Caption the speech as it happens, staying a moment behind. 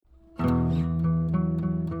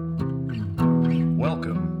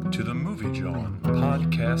on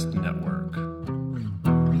Podcast Network.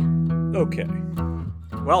 Okay.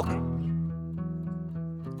 Welcome.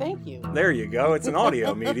 Thank you. There you go. It's an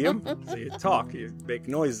audio medium. So you talk, you make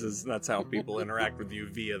noises, and that's how people interact with you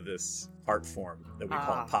via this art form that we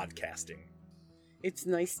call podcasting. It's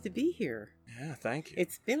nice to be here. Yeah, thank you.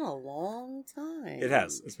 It's been a long time. It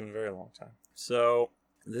has. It's been a very long time. So,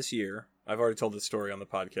 this year, I've already told this story on the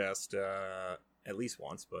podcast at least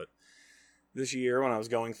once, but this year when I was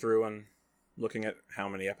going through and looking at how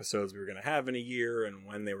many episodes we were going to have in a year and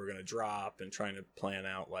when they were going to drop and trying to plan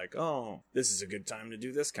out like, oh, this is a good time to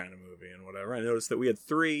do this kind of movie and whatever, I noticed that we had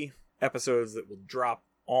 3 episodes that will drop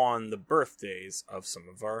on the birthdays of some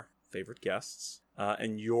of our favorite guests.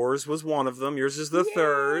 And yours was one of them. Yours is the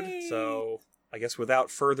third. So I guess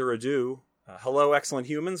without further ado, hello, excellent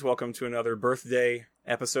humans. Welcome to another birthday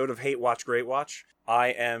episode of Hate Watch, Great Watch. I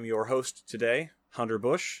am your host today, Hunter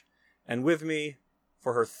Bush. And with me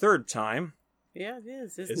for her 3rd time... Yeah, it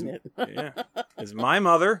is, isn't it? Is my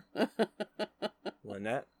mother,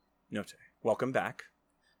 Lynette Note. Welcome back.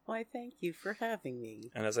 Why, thank you for having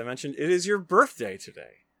me. And as I mentioned, it is your birthday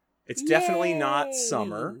today. It's definitely not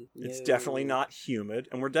summer. No. It's definitely not humid.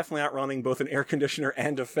 And we're definitely not running both an air conditioner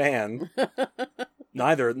and a fan.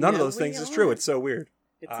 None of those things is true. It's so weird.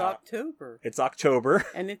 It's October. It's October.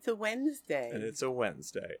 And it's a Wednesday.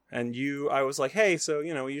 And I was like, hey, so,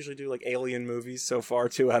 we usually do like alien movies so far,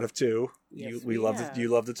 2 out of 2. Yes, you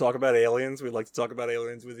love to talk about aliens. We'd like to talk about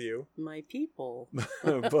aliens with you. My people.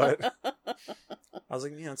 But I was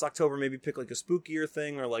like, it's October. Maybe pick like a spookier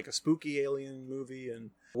thing or like a spooky alien movie.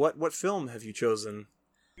 And what film have you chosen?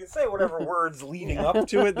 You can say whatever words leading up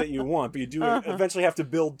to it that you want, but you do eventually have to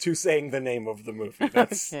build to saying the name of the movie.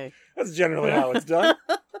 That's generally how it's done.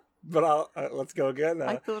 But let's go again.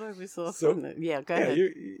 I thought I was off on it. Yeah, go ahead.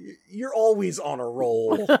 You're always on a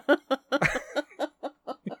roll.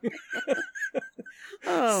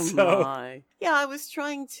 My. Yeah, I was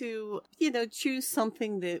trying to, choose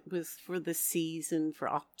something that was for the season, for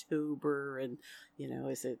October, and,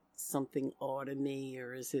 is it something autumny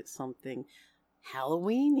or is it something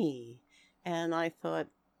Halloween-y? And I thought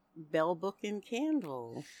Bell Book and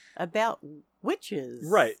Candle about witches.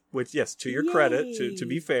 Right. Which, yes, to your credit, to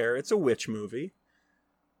be fair, it's a witch movie.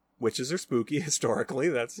 Witches are spooky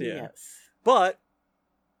historically. Yes. But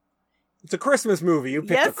it's a Christmas movie. You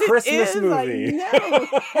picked a Christmas movie. I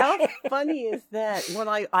know. How funny is that? When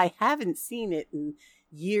I haven't seen it in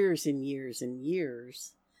years and years and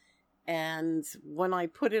years. And when I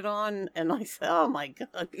put it on and I said, oh my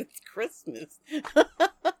God, it's Christmas,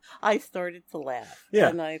 I started to laugh. Yeah.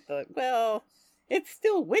 And I thought, well, it's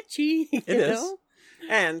still witchy. It is.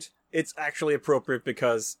 And it's actually appropriate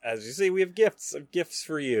because, as you see, we have gifts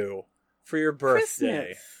for you for your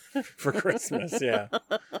birthday. For Christmas, yeah.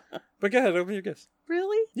 But go ahead, open your gifts.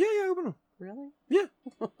 Really? Yeah, open them. Really? Yeah.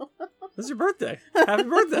 This is your birthday. Happy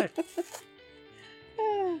birthday.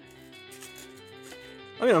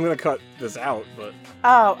 I mean, I'm going to cut this out, but...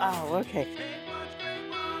 Oh, okay.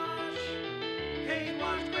 Hate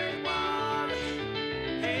watch, great watch.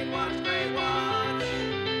 Hate watch, great watch.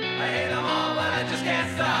 I hate them all, but I just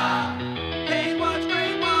can't stop. Hate watch,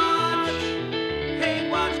 great watch. Hate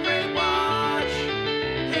watch, great watch.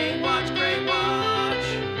 Hate watch, great watch.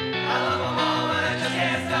 I love them all, but I just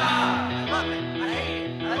can't stop. I love it. I hate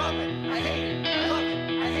it. I love it. I hate it. I love it.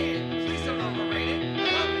 I hate it. Please don't overrate it.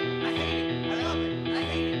 I love it. I hate it. I love it. I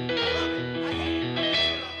hate it. I love it. I hate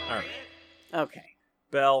it. All right. Okay.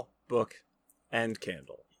 Bell, book, and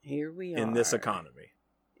candle. Here we are. In this economy.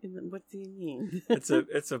 What do you mean? It's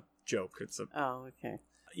a joke. Oh, okay.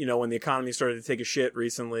 When the economy started to take a shit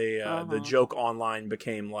recently, the joke online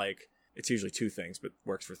became like, it's usually 2 things, but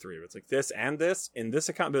works for 3. It's like this and this. In this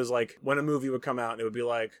economy, it was like when a movie would come out and it would be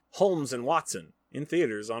like Holmes and Watson in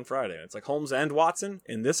theaters on Friday. It's like Holmes and Watson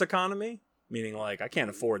in this economy, meaning like I can't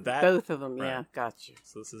afford that. Both of them, right. Yeah, got you.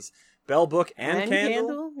 So this is Bell, Book, and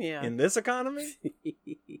Candle? Yeah. In this economy?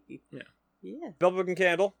 Yeah. Bell, Book, and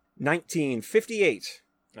Candle, 1958.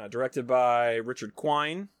 Directed by Richard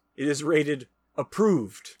Quine. It is rated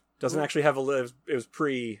approved. Doesn't actually have it was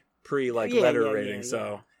pre letter rating,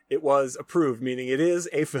 so it was approved, meaning it is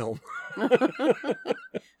a film.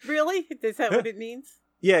 Really? Is that what it means?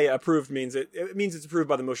 Yeah, approved means it means it's approved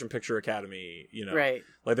by the Motion Picture Academy, Right.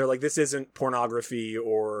 Like they're like, this isn't pornography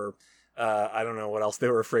or I don't know what else they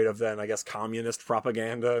were afraid of then. I guess communist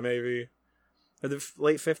propaganda, maybe. The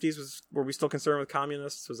late 50s were we still concerned with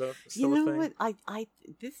communists? Was that still a thing? What?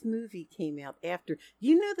 This movie came out after.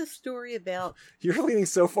 You know the story about... You're leaning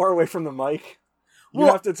so far away from the mic. You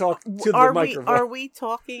have to talk to the microphone. Are we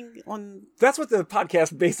talking on... That's what the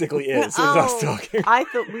podcast basically is. Is us talking. I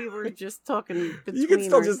thought we were just talking between you can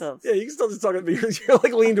still ourselves. you can still just talk because you're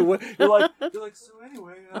like leaned away. You're like, so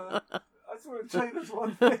anyway, I just want to tell you this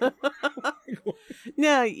one thing.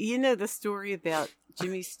 No, you know the story about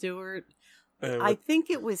Jimmy Stewart? I think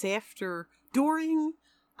it was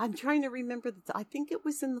I'm trying to remember, I think it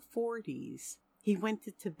was in the 40s. He went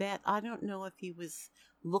to Tibet. I don't know if he was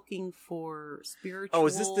looking for spiritual... Oh,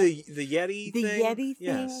 is this the Yeti thing? The Yeti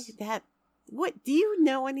thing? Yes. What, do you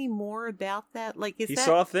know any more about that? Like, he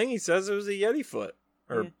saw a thing, he says it was a Yeti foot.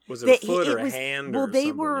 Or was it a foot or a hand or something? Well,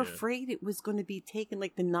 they were afraid it was going to be taken,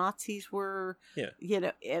 like the Nazis were,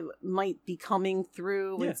 it might be coming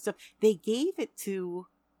through and stuff. They gave it to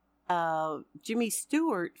Jimmy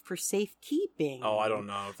Stewart for safekeeping. Oh, I don't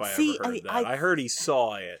know if I ever heard that. I heard he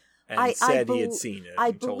saw it and said he had seen it.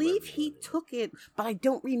 I believe he took it, but I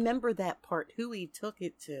don't remember that part, who he took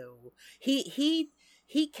it to. He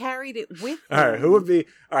carried it with him. All right,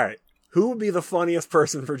 who would be the funniest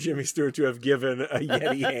person for Jimmy Stewart to have given a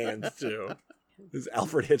Yeti hand to? Is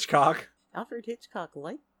Alfred Hitchcock? Alfred Hitchcock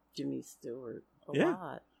liked Jimmy Stewart a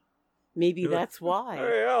lot. Maybe that's why.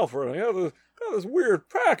 Hey, Alfred, I got this weird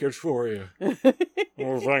package for you.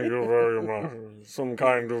 Oh, thank you very much. Some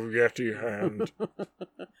kind of Yeti hand.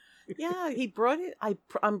 Yeah, he brought it.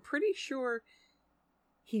 I'm pretty sure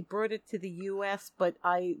he brought it to the U.S., but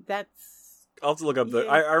I'll have to look up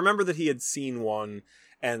I remember that he had seen one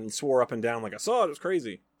and swore up and down like I saw it. It was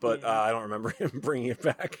crazy. But I don't remember him bringing it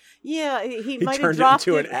back. Yeah, he might have turned dropped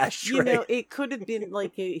it into an ashtray. You know, it could have been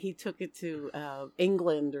like he took it to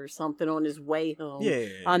England or something on his way home. Yeah.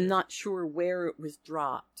 I'm not sure where it was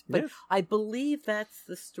dropped, but I believe that's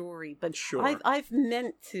the story. But sure. I've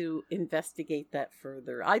meant to investigate that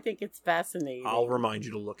further. I think it's fascinating. I'll remind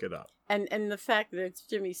you to look it up. And the fact that it's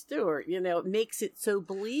Jimmy Stewart, it makes it so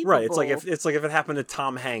believable. Right. It's like if it happened to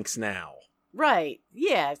Tom Hanks now. Right.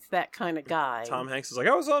 Yeah, it's that kind of guy. Tom Hanks is like,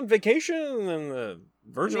 I was on vacation in the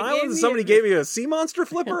Virgin Islands and somebody gave me a sea monster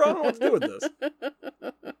flipper. I don't know what to do with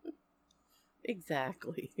this.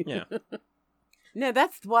 Exactly. Yeah. No,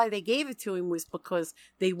 that's why they gave it to him, was because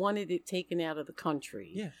they wanted it taken out of the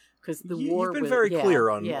country. Yeah. Because the war You've been very clear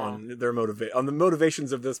on their on the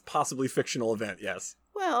motivations of this possibly fictional event, yes.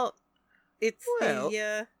 Well, it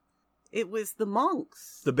was the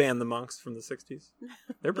monks. The band The Monks from the 60s.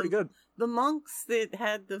 They're pretty good. The monks that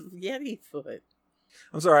had the Yeti foot.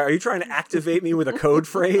 I'm sorry, are you trying to activate me with a code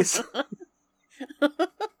phrase?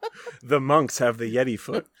 The monks have the Yeti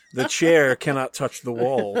foot. The chair cannot touch the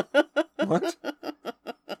wall. What?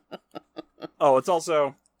 Oh, it's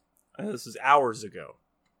also... this is hours ago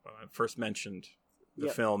when I first mentioned the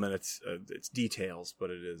film and its details, but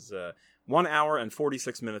it is 1 hour and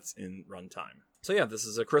 46 minutes in runtime. So yeah, this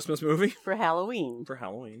is a Christmas movie. For Halloween.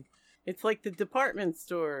 It's like the department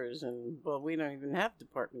stores, and, well, we don't even have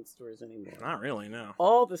department stores anymore. Not really, no.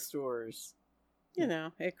 All the stores,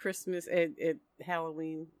 at Christmas, at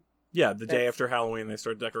Halloween. Yeah, the day after Halloween, they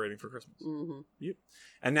start decorating for Christmas. Mm-hmm. Yep.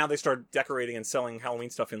 And now they start decorating and selling Halloween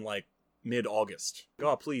stuff in, like, mid-August.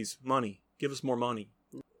 God, please, money. Give us more money.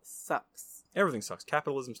 Sucks. Everything sucks.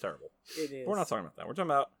 Capitalism's terrible. It is. We're not talking about that. We're talking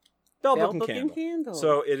about Bell Book and Candle.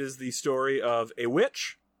 So it is the story of a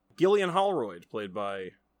witch, Gillian Holroyd, played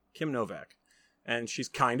by Kim Novak. And she's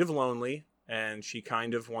kind of lonely, and she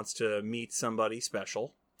kind of wants to meet somebody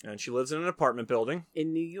special. And she lives in an apartment building.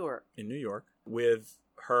 In New York. With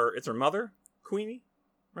it's her mother, Queenie,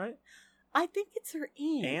 right? I think it's her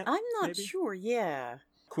aunt. I'm not sure, yeah.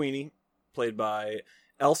 Queenie, played by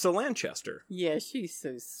Elsa Lanchester. Yeah, she's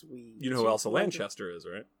so sweet. You know who Elsa Lanchester is,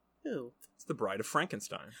 right? Who? It's the Bride of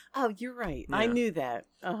Frankenstein. Oh, you're right. Yeah. I knew that.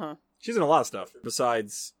 Uh-huh. She's in a lot of stuff.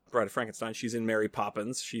 Besides Bride of Frankenstein, she's in Mary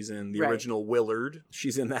Poppins. She's in the original Willard.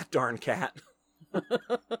 She's in That Darn Cat.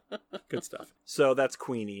 Good stuff. So that's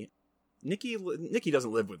Queenie. Nicky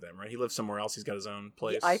doesn't live with them, right? He lives somewhere else. He's got his own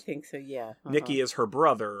place. I think so, yeah. Uh-huh. Nicky is her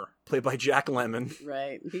brother, played by Jack Lemmon.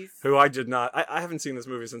 Right. Who I did not... I haven't seen this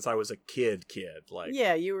movie since I was a kid. Like,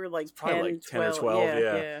 yeah, you were like 10, 10 or 12,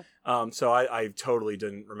 yeah. So I totally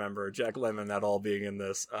didn't remember Jack Lemmon at all being in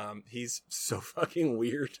this. He's so fucking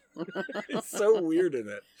weird. He's so weird in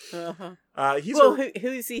it. Uh-huh.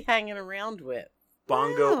 Who's he hanging around with?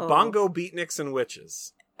 Bongo beatniks and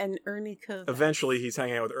witches. And Ernie Kovacs. Eventually, he's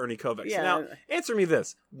hanging out with Ernie Kovacs. Yeah. Now, answer me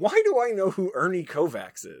this. Why do I know who Ernie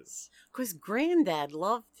Kovacs is? Because Granddad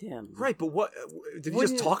loved him. Right, but what... Did he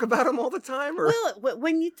just talk about him all the time? Or? Well,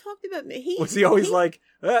 when you talked about... Was he always like,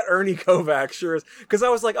 that Ernie Kovacs sure is... Because I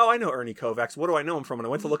was like, oh, I know Ernie Kovacs. What do I know him from? And I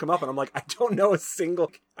went to look him up, and I'm like, I don't know a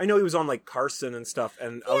single... I know he was on, like, Carson and stuff,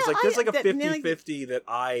 and I was like, there's like a 50-50 that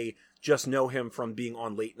I just know him from being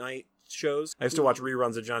on late night shows. I used to watch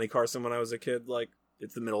reruns of Johnny Carson when I was a kid, like,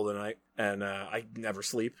 it's the middle of the night, and I never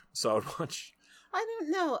sleep, so I would watch. I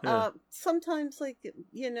don't know. Yeah. Sometimes, like,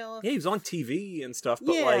 you know. Yeah, he was on TV and stuff,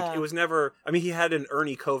 but, like, it was never... I mean, he had an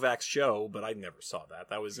Ernie Kovacs show, but I never saw that.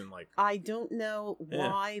 That was in, like... I don't know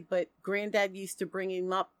why, but Granddad used to bring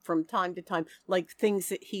him up from time to time, like, things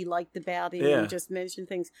that he liked about him, and just mention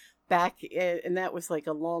things back, and that was, like,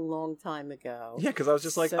 a long, long time ago. Yeah, because I was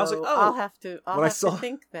just like... So I was like, oh... I'll have to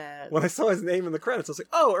think that. When I saw his name in the credits, I was like,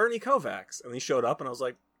 oh, Ernie Kovacs. And he showed up, and I was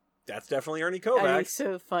like... That's definitely Ernie Kovacs. And he's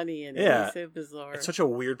so funny and he's so bizarre. It's such a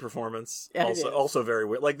weird performance. Yeah, Also very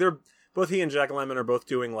weird. Like both he and Jack Lemmon are both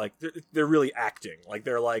doing like they're really acting. Like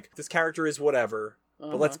they're like, this character is whatever,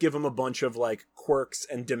 but let's give him a bunch of like quirks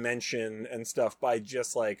and dimension and stuff by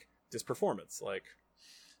just like this performance. Like,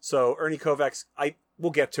 so Ernie Kovacs,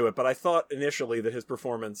 we'll get to it, but I thought initially that his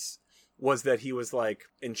performance was that he was like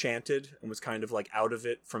enchanted and was kind of like out of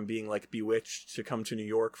it from being like bewitched to come to New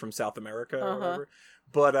York from South America or whatever.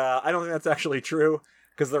 But I don't think that's actually true,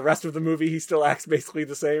 because the rest of the movie he still acts basically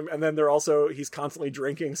the same, and then he's constantly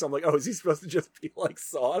drinking, so I'm like, oh, is he supposed to just be like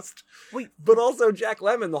sauced? Wait. But also Jack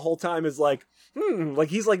Lemmon the whole time is like, like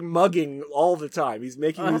he's like mugging all the time. He's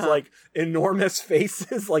making these like enormous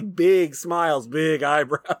faces, like big smiles, big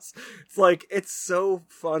eyebrows. It's like, it's so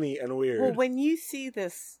funny and weird. Well, when you see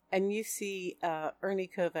this and you see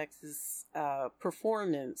Ernie Kovacs'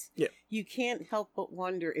 performance, you can't help but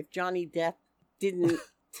wonder if Johnny Depp didn't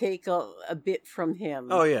take a bit from him.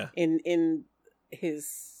 Oh yeah, in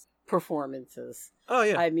his performances. Oh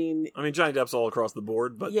yeah. I mean Johnny Depp's all across the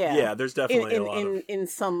board, but yeah there's definitely a lot of in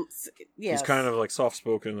some. Yeah, he's kind of like soft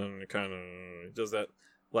spoken and kind of does that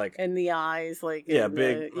like and the eyes like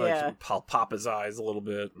big like pop his eyes a little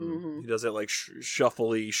bit. He does that like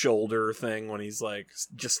shuffly shoulder thing when he's like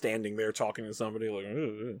just standing there talking to somebody like.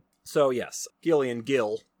 Ugh. So yes, Gillian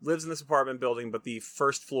Gill lives in this apartment building, but the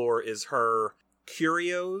first floor is her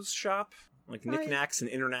curios shop, like knickknacks and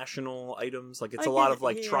international items. Like it's a lot of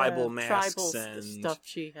like tribal masks and stuff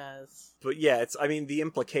she has. But yeah, the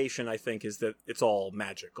implication I think is that it's all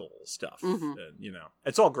magical stuff. And, you know,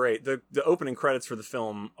 it's all great. The opening credits for the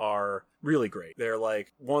film are really great. They're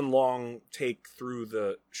like one long take through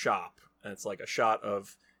the shop, and it's like a shot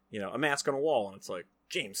of, you know, a mask on a wall, and it's like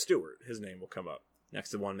James Stewart, his name will come up next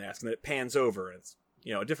to one mask, and then it pans over, and it's,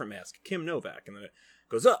 you know, a different mask, Kim Novak, and then it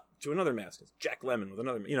goes up to another mask, it's Jack Lemmon with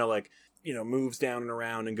another, you know, like, you know, moves down and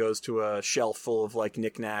around and goes to a shelf full of like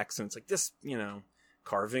knickknacks, and it's like this, you know,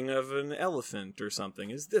 carving of an elephant or something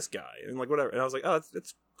is this guy, and like whatever. And I was like, oh,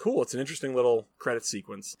 it's cool. It's an interesting little credit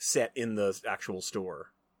sequence set in the actual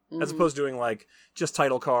store, as opposed to doing like just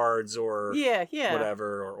title cards or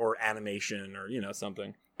whatever, or animation or, you know,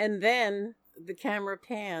 something. And then the camera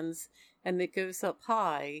pans and it goes up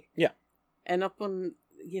high. Yeah. And up on,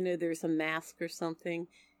 you know, there's a mask or something,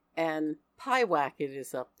 and Pyewacket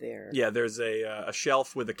is up there. Yeah, there's a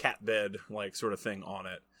shelf with a cat bed, like, sort of thing on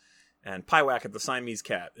it. And Pyewacket, the Siamese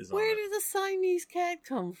cat, is on it. Where did the Siamese cat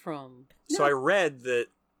come from? So I read that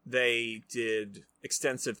they did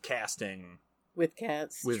extensive casting with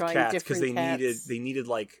cats, because they needed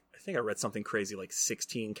like, I think I read something crazy, like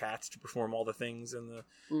 16 cats to perform all the things in the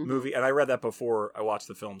movie. And I read that before I watched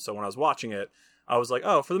the film. So when I was watching it, I was like,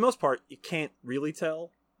 oh, for the most part, you can't really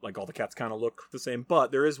tell. Like, all the cats kind of look the same.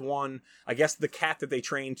 But there is one, I guess the cat that they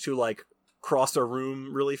trained to, like, cross a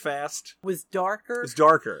room really fast was darker. It's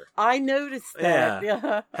darker. I noticed that.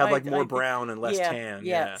 Yeah. Had, like, more brown and less tan.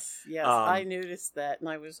 Yes, I noticed that. And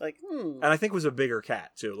I was like, And I think it was a bigger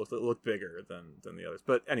cat, too. It looked bigger than the others.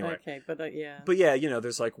 But anyway. Okay, but yeah. But yeah, you know,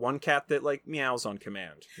 there's, like, one cat that, like, meows on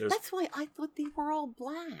command. That's why I thought they were all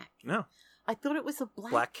black. No. I thought it was a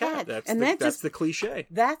black cat. That's the cliche.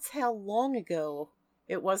 That's how long ago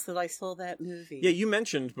it was that I saw that movie. Yeah, you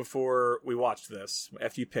mentioned before we watched this,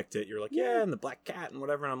 after you picked it, you're like, and the black cat and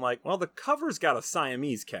whatever. And I'm like, well, the cover's got a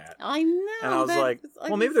Siamese cat. I know. And I was like,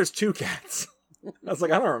 well, maybe there's two cats. I was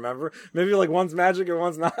like, I don't remember. Maybe like one's magic and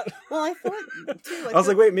one's not. Well, I thought too. I was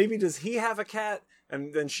like, wait, maybe does he have a cat?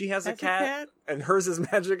 And then she has a cat, and hers is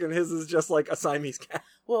magic, and his is just like a Siamese cat.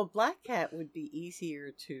 Well, black cat would be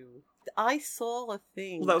easier to. I saw a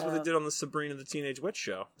thing. Well, that was what they did on the Sabrina the Teenage Witch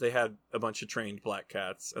show. They had a bunch of trained black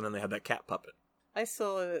cats, and then they had that cat puppet. I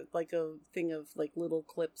saw like a thing of like little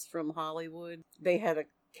clips from Hollywood. They had a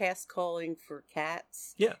cast calling for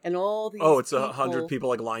cats. Yeah. And all these it's 100 people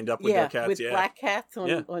like lined up with their cats. With black cats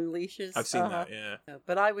on leashes. I've seen that, yeah.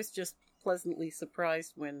 But I was just pleasantly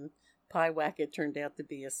surprised when Pyewacket turned out to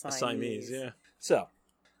be a Siamese. A Siamese, yeah. So,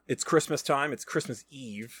 it's Christmas time. It's Christmas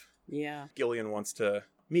Eve. Yeah. Gillian wants to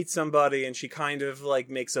meet somebody, and she kind of, like,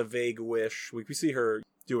 makes a vague wish. We see her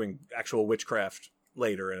doing actual witchcraft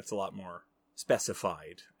later, and it's a lot more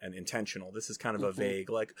specified and intentional. This is kind of a vague,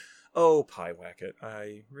 like, oh, pie whacket.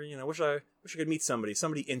 I wish I could meet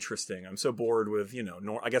somebody interesting. I'm so bored with,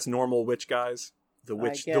 I guess normal witch guys. The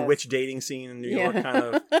witch dating scene in New York, kind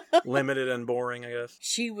of limited and boring, I guess.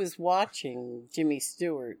 She was watching Jimmy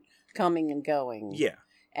Stewart coming and going. Yeah.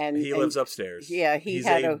 And he lives upstairs. Yeah, he's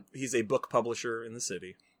a book publisher in the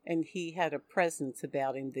city. And he had a presence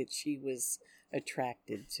about him that she was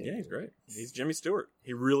attracted to. Yeah, he's great. He's Jimmy Stewart.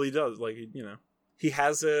 He really does. Like, he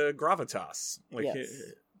has a gravitas. Like, yes.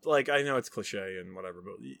 I know it's cliche and whatever,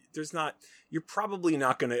 but you're probably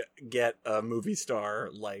not going to get a movie star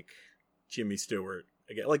like Jimmy Stewart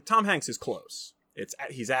again. Like, Tom Hanks is close.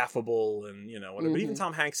 He's affable and, whatever. But even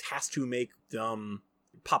Tom Hanks has to make dumb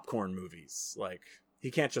popcorn movies. Like, he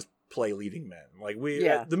can't just play leading men. Like,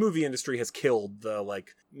 the movie industry has killed the,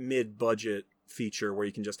 like, mid-budget feature where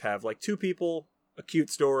you can just have, like, two people, a cute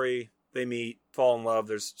story, they meet, fall in love,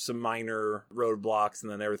 there's some minor roadblocks,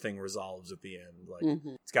 and then everything resolves at the end. Like,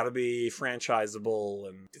 it's got to be franchisable,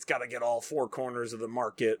 and it's got to get all four corners of the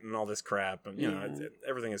market and all this crap, and,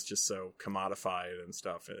 everything is just so commodified and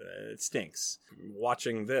stuff. It stinks.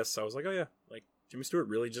 Watching this, I was like, oh yeah, like, Jimmy Stewart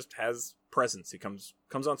really just has presence. He comes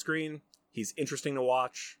on screen, he's interesting to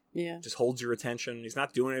watch. Yeah. Just holds your attention. He's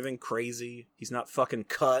not doing anything crazy. He's not fucking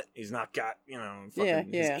cut. He's not got, his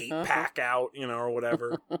 8-pack out, or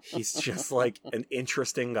whatever. He's just, like, an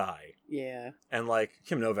interesting guy. Yeah. And, like,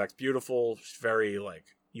 Kim Novak's beautiful. She's very, like,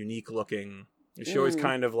 unique looking. She always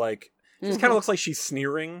kind of, like, she kind of looks like she's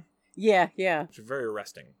sneering. Yeah, yeah. She's very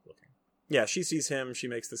arresting looking. Yeah, she sees him. She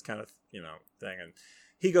makes this kind of, thing. And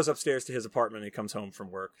he goes upstairs to his apartment. He comes home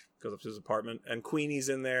from work, goes up to his apartment, and Queenie's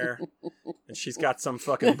in there, and she's got some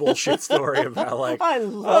fucking bullshit story about, like,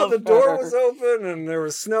 the door was open, and there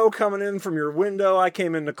was snow coming in from your window. I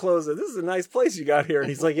came in to close it. This is a nice place you got here. And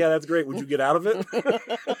he's like, yeah, that's great. Would you get out of it?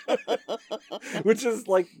 Which is,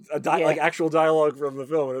 like, like actual dialogue from the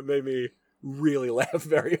film, and it made me really laugh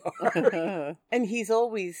very hard. And he's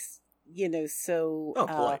always... so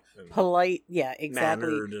polite. Yeah, exactly.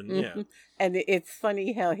 Mannered and And it's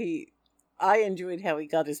funny how I enjoyed how he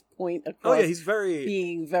got his point across. Oh yeah, he's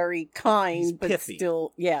being very kind, but pithy.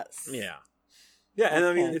 still, yes. Yeah. Yeah, and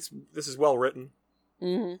I mean, this is well written.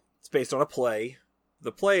 Mm-hmm. It's based on a play.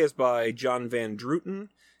 The play is by John Van Druten,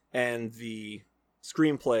 and the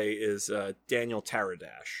screenplay is Daniel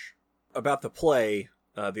Taradash. About the play,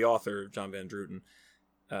 the author, John Van Druten,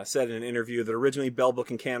 said in an interview that originally Bell, Book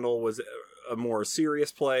and Candle was a more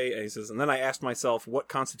serious play, and he says, and then I asked myself what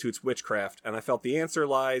constitutes witchcraft, and I felt the answer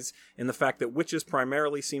lies in the fact that witches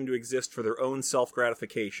primarily seem to exist for their own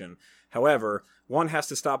self-gratification. However, one has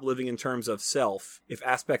to stop living in terms of self if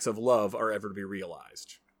aspects of love are ever to be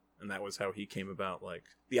realized. And that was how he came about, like,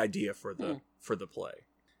 the idea for the play.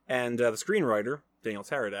 And the screenwriter, Daniel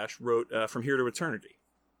Taradash, wrote From Here to Eternity.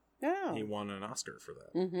 Oh. He won an Oscar for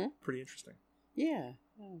that. Mm-hmm. Pretty interesting. Yeah.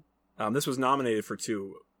 Oh. This was nominated for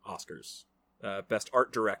 2 Oscars. Best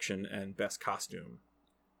Art Direction and Best Costume.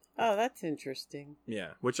 Oh, that's interesting. Yeah,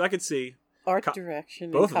 which I could see. Art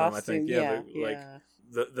direction both and of costume. them, I think. Like,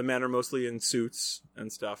 the men are mostly in suits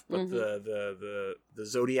and stuff, but the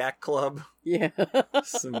Zodiac Club. Yeah.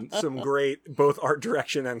 some great both art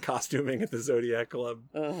direction and costuming at the Zodiac Club.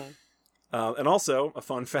 Uh-huh. And also, a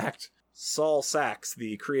fun fact, Saul Sachs,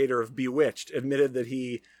 the creator of Bewitched, admitted that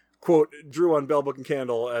he, quote, drew on Bell, Book and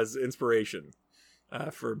Candle as inspiration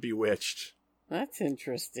for Bewitched. That's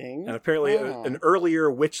interesting. And apparently an earlier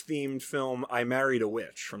witch-themed film, I Married a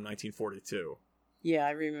Witch, from 1942. Yeah,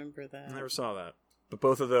 I remember that. I never saw that. But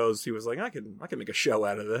both of those, he was like, I can make a show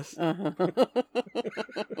out of this. Uh-huh.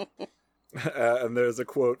 And there's a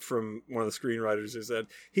quote from one of the screenwriters who said,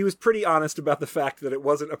 he was pretty honest about the fact that it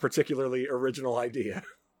wasn't a particularly original idea.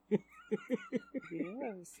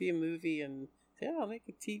 Yeah, see a movie and I'll make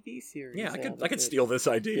a TV series. Yeah, I could steal this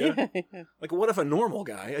idea. Yeah. Like, what if a normal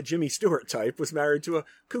guy, a Jimmy Stewart type, was married to a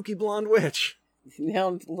kooky blonde witch? Now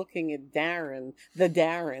I'm looking at Darren. The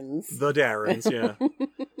Darrens. The Darrens, yeah.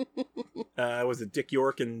 Was it Dick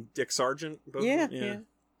York and Dick Sargent? Both? Yeah.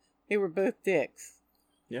 They were both dicks.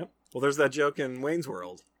 Yep. Well, there's that joke in Wayne's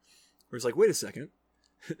World where it's like, wait a second.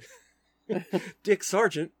 Dick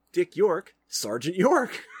Sargent, Dick York, Sergeant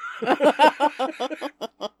York.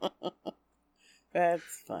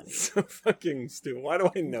 That's funny. So fucking stupid. Why do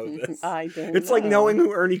I know this? I don't It's know. like knowing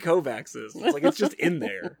who Ernie Kovacs is. It's like, it's just in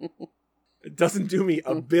there. It doesn't do me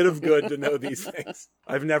a bit of good to know these things.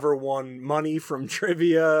 I've never won money from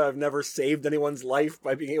trivia. I've never saved anyone's life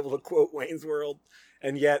by being able to quote Wayne's World.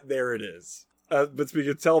 And yet, there it is. But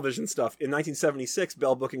speaking of television stuff, in 1976,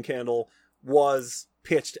 Bell, Book and Candle was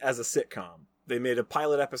pitched as a sitcom. They made a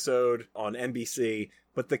pilot episode on NBC,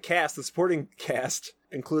 but the supporting cast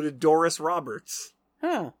included Doris Roberts.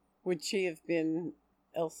 Huh. Would she have been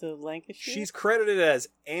Elsa Lancashire? She's credited as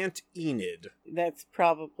Aunt Enid. That's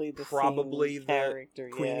probably the the character,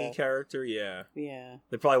 Queenie character, yeah. Yeah.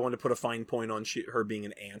 They probably wanted to put a fine point on her being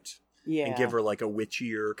an aunt. Yeah. And give her like a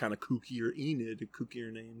witchier, kind of kookier Enid, a kookier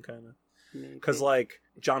name, kind of. Because, Maybe. like,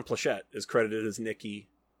 John Plachette is credited as Nikki,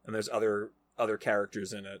 and there's other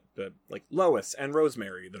characters in it, but like Lois and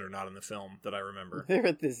Rosemary that are not in the film that I remember. They're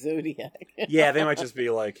at the Zodiac. Yeah, they might just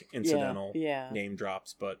be like incidental yeah. name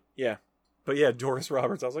drops, but yeah. But yeah, Doris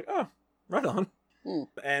Roberts, I was like, oh, right on.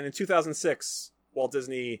 And in 2006, Walt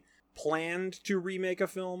Disney planned to remake a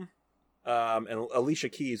film, and Alicia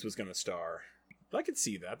Keys was going to star. I could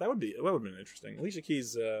see that. That would have been interesting. Alicia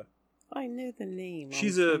Keys, I knew the name.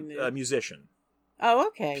 she's a musician. Oh,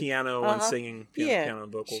 okay. Piano and singing, piano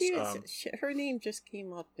and vocals. Her name just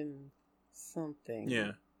came up in something.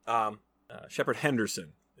 Yeah. Shepard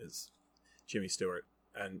Henderson is Jimmy Stewart.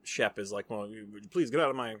 And Shep is like, well, would you please get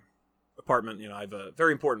out of my apartment. You know, I have a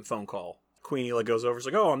very important phone call. Queenie like goes over, she's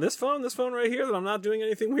like, oh, on this phone right here that I'm not doing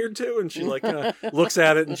anything weird to. And she like looks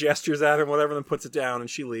at it and gestures at him, whatever, and then puts it down and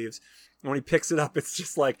she leaves. And when he picks it up, it's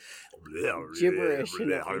just like gibberish.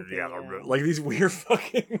 Like these weird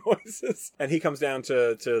fucking noises. And he comes down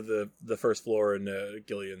to the first floor in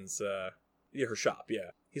Gillian's, her shop,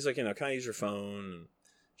 yeah. He's like, you know, can I use your phone? And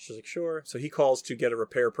she's like, sure. So he calls to get a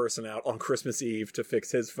repair person out on Christmas Eve to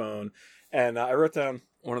fix his phone. And I wrote down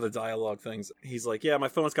one of the dialogue things. He's like, yeah, my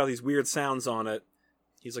phone's got these weird sounds on it.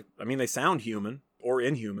 He's like, I mean, they sound human or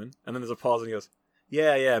inhuman. And then there's a pause and he goes,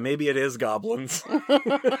 yeah, maybe it is goblins.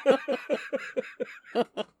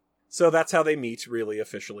 So that's how they meet, really,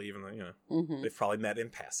 officially, even though, you know, they've probably met in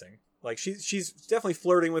passing. Like, she's definitely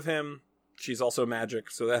flirting with him. She's also magic,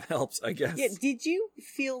 so that helps, I guess. Yeah, did you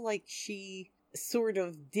feel like she sort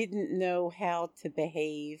of didn't know how to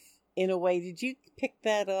behave in a way? Did you pick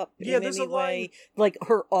that up in any way? Like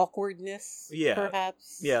her awkwardness,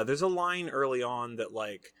 perhaps? Yeah, there's a line early on that,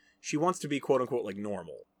 like, she wants to be, quote-unquote, like,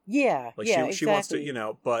 normal. Yeah, like exactly. She wants to, you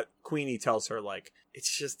know, but Queenie tells her, like,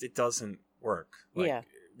 it doesn't work. Like,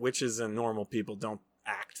 witches and normal people don't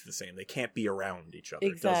act the same. They can't be around each other.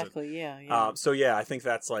 Exactly, yeah. So, yeah, I think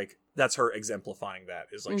that's her exemplifying that.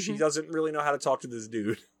 Is, like, she doesn't really know how to talk to this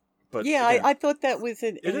dude. But yeah, again, I thought that was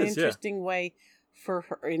an interesting way for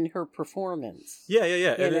her in her performance. Yeah.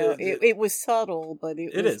 It was subtle, but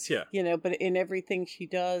it is, yeah. You know, but in everything she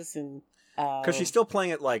does, and because she's still playing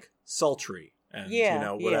it like sultry and you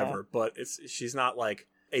know whatever, but she's not like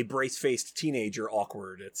a brace-faced teenager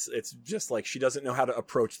awkward. It's just like she doesn't know how to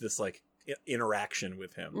approach this like interaction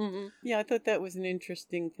with him. Yeah, I thought that was an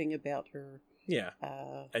interesting thing about her. Yeah,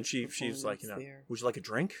 and she's like, you know, would you like a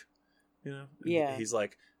drink? You know, yeah. He's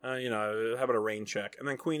like, you know, how about a rain check? And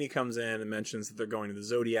then Queenie comes in and mentions that they're going to the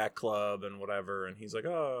Zodiac Club and whatever. And he's like,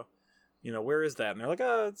 oh, you know, where is that? And they're like,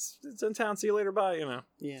 oh, it's in town. See you later. Bye. You know.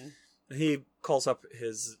 Yeah. And he calls up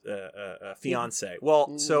his fiance.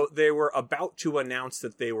 Well, so they were about to announce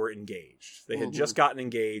that they were engaged. They had just gotten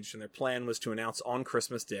engaged, and their plan was to announce on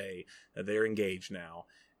Christmas Day that they're engaged now.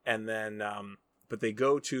 And then, but they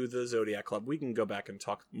go to the Zodiac Club. We can go back and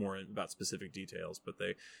talk more about specific details, but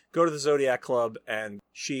they go to the Zodiac Club, and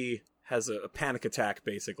she has a panic attack,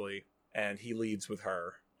 basically, and he leaves with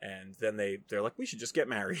her. And then they're like, we should just get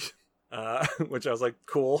married. Which I was like,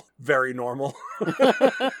 cool, very normal.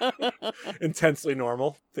 Intensely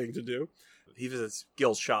normal thing to do. He visits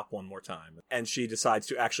Gil's shop one more time, and she decides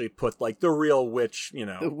to actually put, like, the real witch, you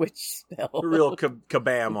know. The witch spell. The real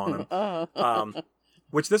kabam on him.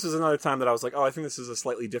 Which this is another time that I was like, oh, I think this is a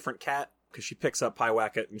slightly different cat, because she picks up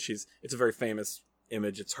Pyewacket, and it's a very famous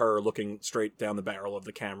image. It's her looking straight down the barrel of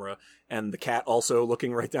the camera, and the cat also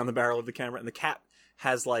looking right down the barrel of the camera, and the cat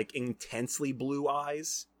has, like, intensely blue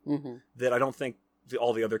eyes that I don't think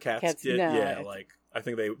all the other cats did. No. Yeah, like, I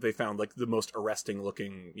think they found, like, the most arresting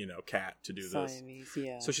looking, you know, cat to do Siamese, this.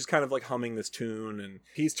 Yeah. So she's kind of, like, humming this tune, and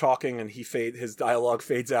he's talking, and his dialogue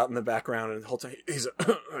fades out in the background, and the whole time he's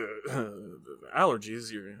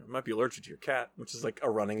allergies, you might be allergic to your cat, which is, like, a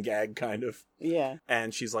running gag, kind of. Yeah.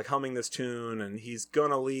 And she's, like, humming this tune, and he's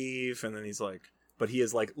gonna leave, and then he's like, but he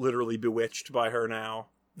is, like, literally bewitched by her now.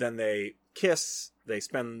 Then they kiss, they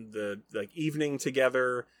spend the, like, evening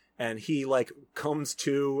together, and he, like, comes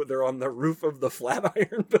to, they're on the roof of the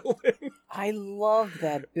Flatiron building. I love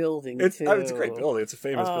that building, too. It's a great building. It's a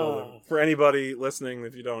famous building. For anybody listening,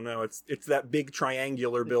 if you don't know, it's that big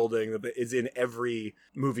triangular building that is in every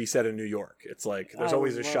movie set in New York. It's like, there's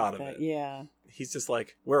always a shot of it. Yeah. He's just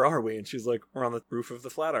like, where are we? And she's like, we're on the roof of the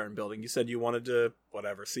Flatiron building. You said you wanted to,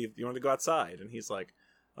 you wanted to go outside. And he's like,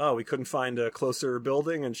 oh, we couldn't find a closer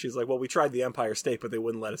building. And she's like, well, we tried the Empire State, but they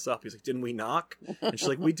wouldn't let us up. He's like, didn't we knock? And she's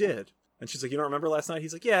like, we did. And she's like, you don't remember last night?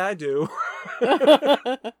 He's like, yeah, I do.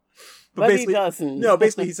 But he doesn't. No,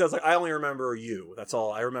 basically he says, like, I only remember you. That's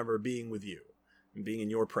all. I remember being with you and being in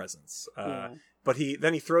your presence. But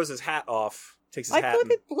then he throws his hat off, takes his hat. I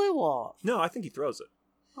thought it blew off. No, I think he throws it.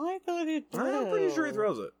 I thought it blew. I'm pretty sure he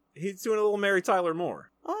throws it. He's doing a little Mary Tyler Moore.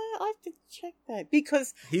 I have to check that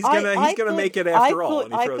because he's gonna make it after all.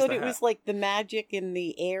 And he throws I thought the it hat. was like the magic in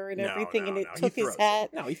the air and everything, and it he took his throws hat.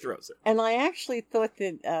 it. No, he throws it. And I actually thought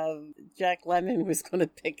that Jack Lemmon was going to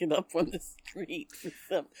pick it up on the street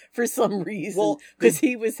for some reason because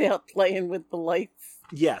he was out playing with the lights.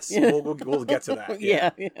 Yes, we'll get to that.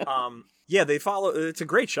 Yeah. They follow. It's a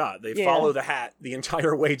great shot. They follow the hat the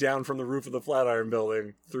entire way down from the roof of the Flatiron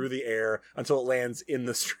Building through the air until it lands in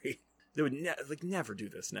the street. They would never do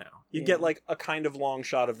this now. You'd get like a kind of long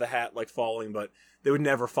shot of the hat like falling, but they would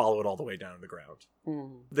never follow it all the way down to the ground.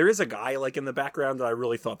 There is a guy like in the background that I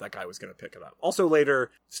really thought that guy was going to pick it up. Also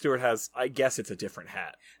later, Stewart has, I guess it's a different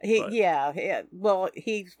hat. Well,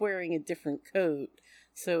 he's wearing a different coat,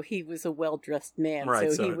 so he was a well-dressed man,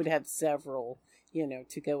 right, so he would have several,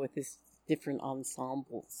 to go with his different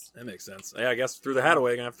ensembles. That makes sense. Yeah, I guess threw the hat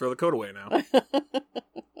away, gonna have to throw the coat away now.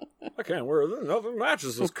 I can't wear this. Nothing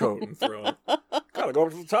matches this coat and throw it. Gotta go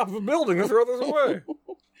to the top of a building and throw this away.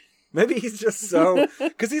 Maybe he's just so...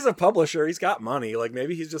 Because he's a publisher. He's got money. Like,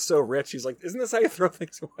 maybe he's just so rich. He's like, isn't this how you throw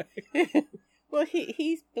things away? Well,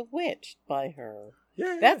 he's bewitched by her.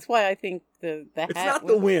 Yeah. That's why I think the hat... It's not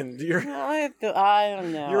the wind. I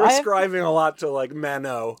don't know. You're ascribing a lot to, like,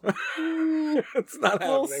 Mano. It's not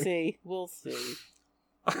happening. We'll see.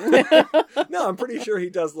 No, I'm pretty sure he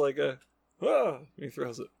does, like, he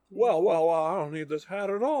throws it. Well, I don't need this hat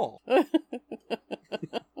at all.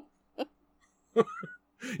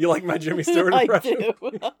 You like my Jimmy Stewart impression? I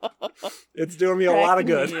do. It's doing me a lot of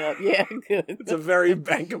good. Yeah, good. It's a very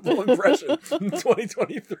bankable impression in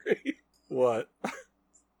 2023. What?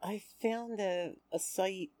 I found a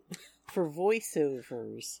site for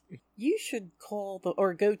voiceovers. You should call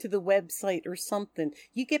or go to the website or something.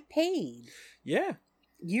 You get paid. Yeah.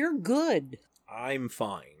 You're good. I'm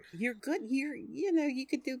fine. You're good. You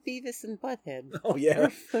could do Beavis and Butthead. Oh, yeah.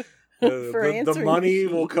 The money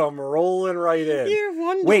will come rolling right in. You're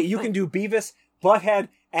wonderful. Wait, you can do Beavis, Butthead,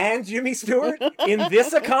 and Jimmy Stewart in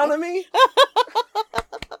this economy?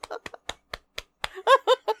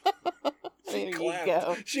 There you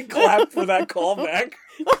go. She clapped for that callback.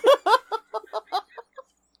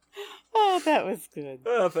 Oh, that was good.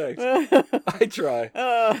 Oh, thanks. I try.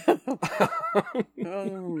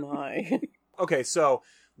 Oh my. Okay, so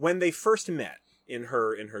when they first met in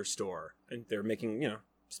her store, and they're making,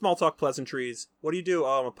 small talk pleasantries. What do you do?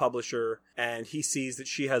 Oh, I'm a publisher. And he sees that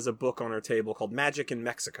she has a book on her table called Magic in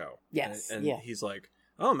Mexico. Yes. And he's like,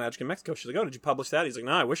 oh, Magic in Mexico. She's like, oh, did you publish that? He's like,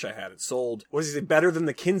 no, I wish I had it. Sold. What does he say? Better than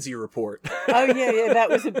the Kinsey report. Oh, yeah. That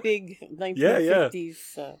was a big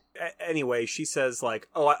 1950s. Anyway, she says, like,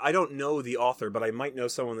 oh, I don't know the author, but I might know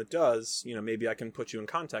someone that does. Maybe I can put you in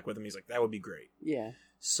contact with him. He's like, that would be great. Yeah.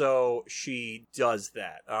 So she does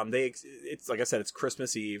that. It's like I said, it's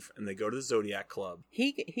Christmas Eve, and they go to the Zodiac Club.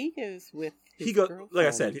 He goes with his girlfriend. Like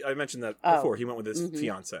I said, I mentioned that before. He went with his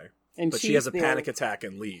fiance, but she has a panic attack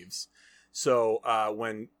and leaves. So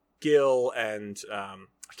when Gil and I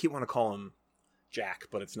keep wanting to call him Jack,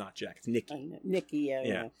 but it's not Jack. It's Nicky. Nicky,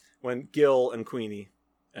 yeah. When Gil and Queenie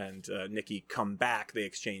and Nicky come back, they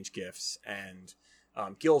exchange gifts, and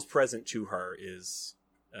Gil's present to her is.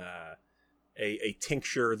 A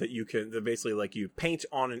tincture that basically like you paint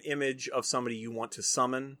on an image of somebody you want to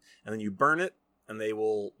summon, and then you burn it, and they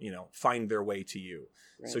will, find their way to you.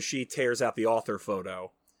 Right. So she tears out the author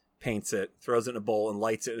photo, paints it, throws it in a bowl, and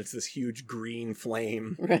lights it. And it's this huge green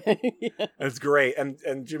flame. Right. Yeah. And it's great. And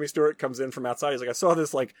Jimmy Stewart comes in from outside. He's like, I saw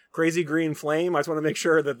this like crazy green flame. I just want to make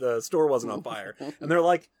sure that the store wasn't on fire. And they're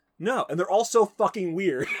like, no. And they're all so fucking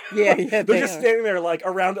weird. Yeah. They're just standing there like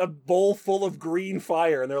around a bowl full of green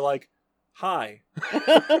fire. And they're like, hi.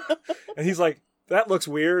 And he's like, that looks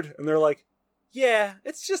weird. And they're like, yeah,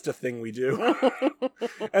 it's just a thing we do.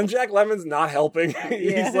 And Jack Lemmon's not helping.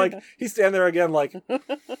 He's standing there again like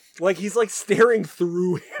he's like staring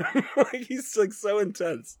through him. Like he's like so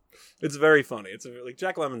intense. It's very funny. It's like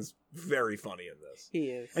Jack Lemmon's very funny in this. He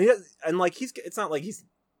is. And it's not like he's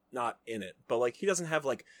not in it, but like he doesn't have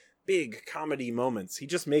like big comedy moments. He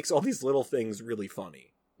just makes all these little things really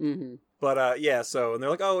funny. Mm-hmm. But, and they're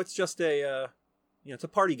like, oh, it's just it's a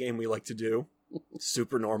party game we like to do.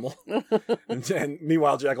 Super normal. And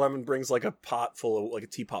meanwhile, Jack Lemmon brings like a teapot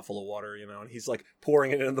full of water, and he's like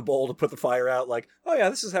pouring it in the bowl to put the fire out. Like, oh yeah,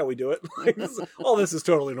 this is how we do it. Like, all this is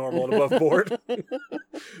totally normal and above board.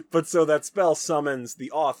 But so that spell summons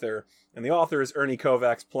the author, and the author is Ernie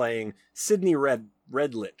Kovacs playing Sidney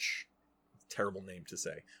Redlich. Terrible name to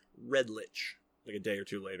say. Redlich. Like a day or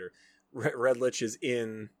two later. Redlich is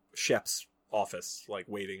in Shep's office, like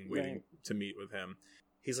waiting to meet with him.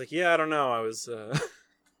 He's like, yeah, I don't know. I was,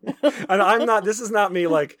 and this is not me.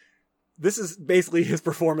 Like, this is basically his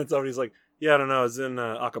performance of it. He's like, yeah, I don't know. I was in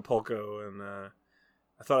Acapulco and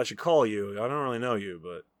I thought I should call you. I don't really know you,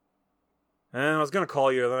 but I was going to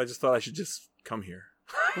call you. And then I just thought I should just come here.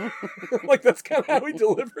 Like, that's kind of how he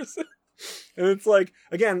delivers it. And it's like,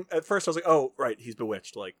 again, at first I was like, oh, right, he's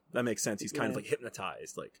bewitched. Like, that makes sense. He's kind of like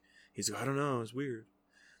hypnotized. Like, he's like, I don't know, it's weird.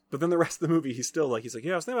 But then the rest of the movie, he's like,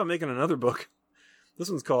 yeah, I was thinking about making another book. This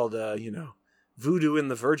one's called, Voodoo in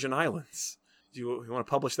the Virgin Islands. Do you want to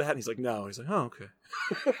publish that? And he's like, no. He's like, oh, okay.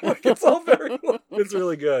 Like, it's all it's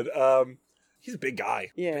really good. He's a big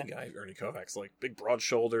guy. Yeah. Big guy, Ernie Kovacs. Like, big broad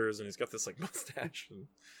shoulders, and he's got this, like, mustache. And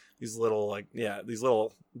these little, these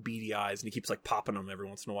little beady eyes, and he keeps, like, popping them every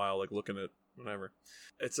once in a while, like, looking at whatever.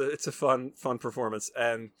 It's a fun performance,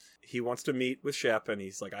 and he wants to meet with Shep, and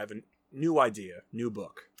he's like, I have a new idea, new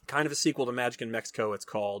book. Kind of a sequel to Magic in Mexico. It's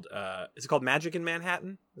called, is it called Magic in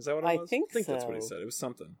Manhattan? Is that what it was? I think so. That's what he said. It was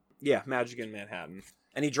something. Yeah, Magic in Manhattan.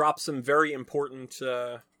 And he drops some very important,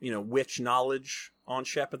 witch knowledge on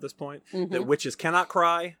Shep at this point. Mm-hmm. That witches cannot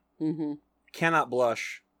cry, cannot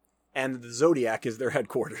blush, and the Zodiac is their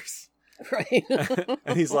headquarters. Right.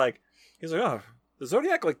 And he's like, oh, the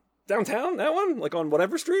Zodiac, like, downtown, that one? Like, on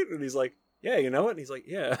whatever street? And he's like, yeah, you know it? And he's like,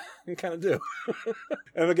 yeah, I kind of do.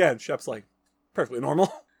 And again, Shep's like, perfectly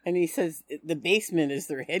normal. And he says the basement is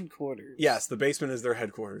their headquarters. Yes, the basement is their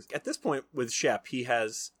headquarters. At this point, with Shep, he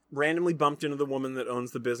has randomly bumped into the woman that owns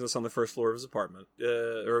the business on the first floor of his apartment.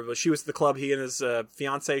 Or she was at the club. He and his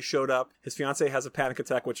fiancé showed up. His fiancé has a panic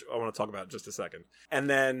attack, which I want to talk about in just a second. And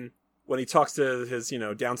then when he talks to his,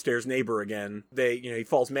 downstairs neighbor again, he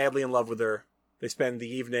falls madly in love with her. They spend the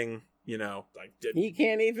evening, he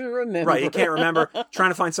can't even remember. Right, he can't remember. Trying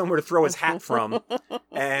to find somewhere to throw his hat from.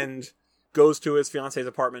 And goes to his fiance's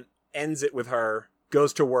apartment, ends it with her,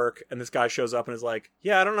 goes to work, and this guy shows up and is like,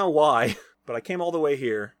 yeah, I don't know why, but I came all the way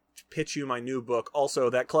here to pitch you my new book. Also,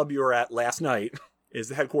 that club you were at last night is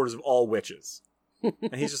the headquarters of all witches.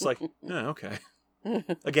 And he's just like, oh, okay.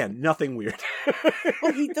 Again, nothing weird.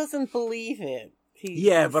 Well, he doesn't believe it.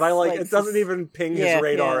 But I it doesn't even ping his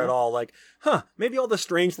radar at all. Like, maybe all the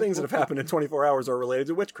strange things that have happened in 24 hours are related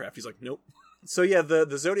to witchcraft. He's like, nope. So yeah,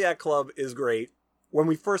 the Zodiac Club is great. When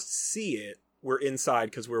we first see it, we're inside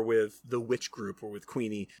because we're with the witch group. We're with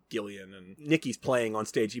Queenie Gillian, and Nikki's playing on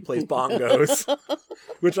stage. He plays bongos,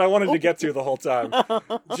 which I wanted to get to the whole time.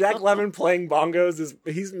 Jack Lemmon playing bongos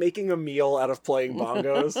he's making a meal out of playing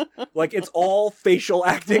bongos. Like, it's all facial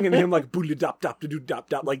acting and him like boodly dop dop do dop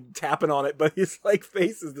dop, like tapping on it. But his like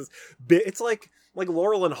face is this bit. It's like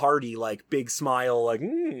Laurel and Hardy, like big smile, like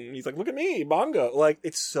he's like, look at me, bongo. Like,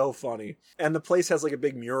 it's so funny. And the place has like a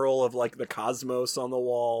big mural of like the cosmos on the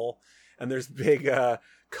wall. And there's big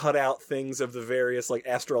cutout things of the various like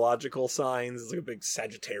astrological signs. There's like a big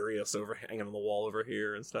Sagittarius hanging on the wall over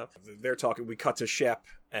here and stuff. They're talking. We cut to Shep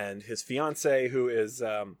and his fiance, who is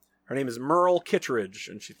her name is Merle Kittredge,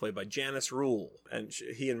 and she's played by Janice Rule. And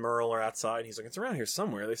he and Merle are outside. And he's like, it's around here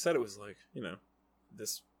somewhere. They said it was like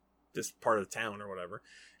this part of the town or whatever.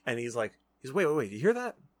 And he's wait, you hear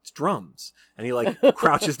that? It's drums. And he like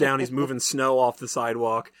crouches down. He's moving snow off the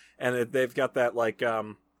sidewalk, and they've got that like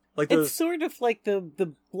those, it's sort of like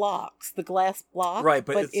the blocks, the glass block, right?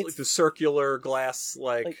 But it's like the circular glass,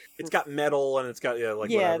 like it's got metal and it's got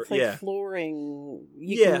whatever. It's like flooring.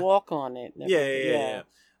 You can walk on it. Yeah.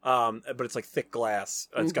 But it's like thick glass.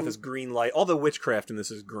 It's got this green light. All the witchcraft in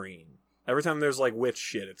this is green. Every time there's like witch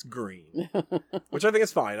shit, it's green, which I think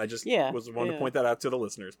is fine. I just wanted to point that out to the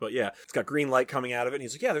listeners. But yeah, it's got green light coming out of it. And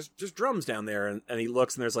he's like, yeah, there's drums down there, and he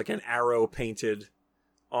looks and there's like an arrow painted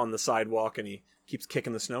on the sidewalk, and he keeps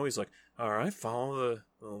kicking the snow. He's like, all right, follow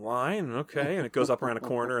the line. Okay. And it goes up around a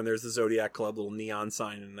corner, and there's the Zodiac Club, little neon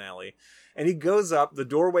sign in an alley. And he goes up. The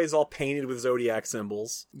doorway's all painted with Zodiac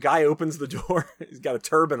symbols. Guy opens the door. He's got a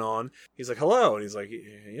turban on. He's like, hello. And he's like,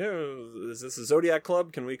 is this a Zodiac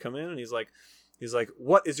Club? Can we come in? And he's like,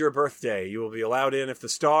 what is your birthday? You will be allowed in if the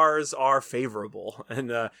stars are favorable.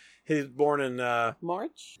 And he's born in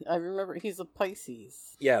March. I remember he's a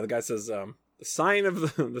Pisces. Yeah, the guy says,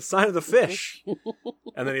 the sign of the fish.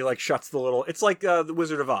 And then he like shuts the little, it's like the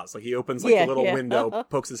Wizard of Oz. Like he opens like the little window,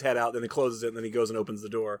 pokes his head out, then he closes it, and then he goes and opens the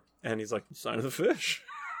door. And he's like, sign of the fish.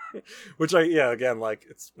 Which again, like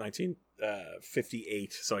it's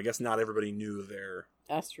 1958. So I guess not everybody knew their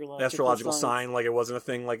astrological sign. Like it wasn't a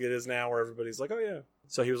thing like it is now where everybody's like, oh yeah.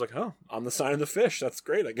 So he was like, oh, I'm the sign of the fish. That's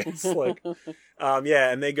great, I guess. Like,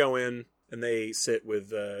 and they go in and they sit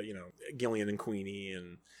with, Gillian and Queenie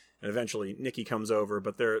and eventually Nikki comes over,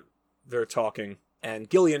 but they're talking. And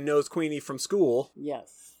Gillian knows Queenie from school.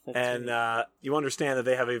 Yes. And right. You understand that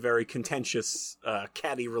they have a very contentious,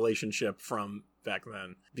 catty relationship from back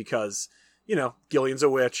then. Because, Gillian's a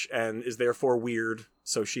witch and is therefore weird.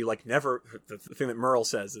 So she, like, never... The thing that Merle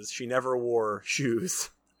says is she never wore shoes.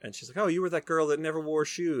 And she's like, oh, you were that girl that never wore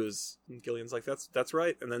shoes. And Gillian's like, that's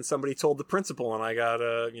right. And then somebody told the principal and I got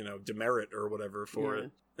a, demerit or whatever for it.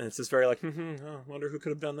 And it's just very like, wonder who could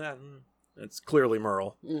have done that. It's clearly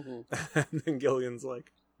Merle. Mm-hmm. And then Gillian's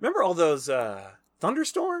like, remember all those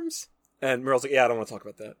thunderstorms? And Merle's like, yeah, I don't want to talk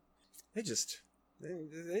about that.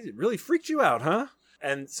 They really freaked you out, huh?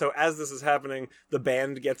 And so as this is happening, the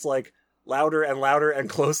band gets like louder and louder and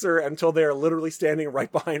closer until they're literally standing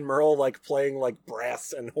right behind Merle, like playing like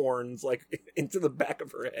brass and horns like into the back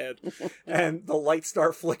of her head. And the lights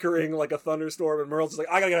start flickering like a thunderstorm, and Merle's just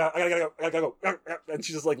like, I gotta go. And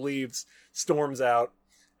she just like leaves, storms out.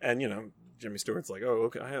 And, Jimmy Stewart's like,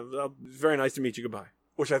 oh, okay, very nice to meet you, goodbye.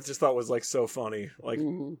 Which I just thought was like so funny. Like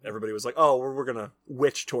everybody was like, oh, we're gonna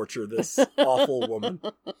witch torture this awful woman.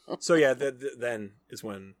 So yeah, then is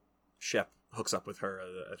when Shep hooks up with her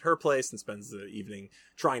at her place and spends the evening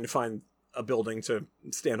trying to find a building to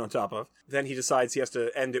stand on top of. Then he decides he has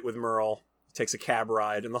to end it with Merle, takes a cab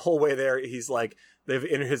ride, and the whole way there, he's like, they've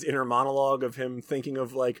in his inner monologue of him thinking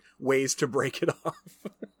of like ways to break it off.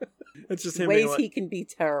 It's just him ways like, he can be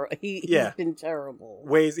terrible. He's been terrible.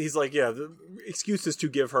 Ways he's like, the excuses to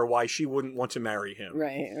give her why she wouldn't want to marry him.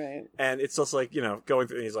 Right. And it's just like, going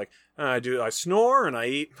through, and he's like, I snore and I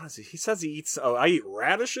eat, he says he eats, I eat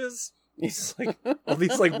radishes. He's like, all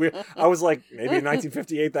these like weird, I was like, maybe in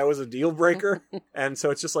 1958 that was a deal breaker. And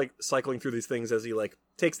so it's just like cycling through these things as he like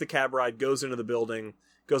takes the cab ride, goes into the building,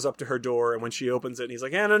 goes up to her door, and when she opens it, and he's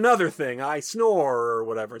like, and another thing, I snore, or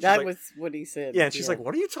whatever. And that was what he said. Yeah, and she's like,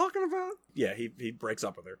 what are you talking about? Yeah, he breaks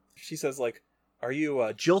up with her. She says, like, are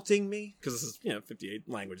you jilting me? Because this is, 58,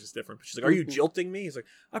 language is different. But she's like, are you jilting me? He's like,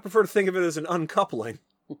 I prefer to think of it as an uncoupling.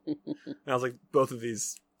 And I was like, both of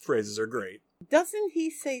these phrases are great. Doesn't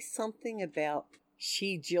he say something about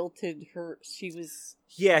she jilted her, she was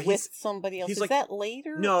with somebody else? Is like, that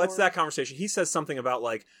later? No, it's that conversation. He says something about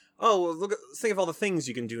like, oh, well, look, think of all the things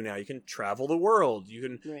you can do now. You can travel the world. You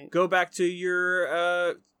can go back to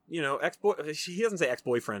your, ex-boy. He doesn't say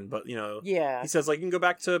ex-boyfriend, but, he says, like, you can go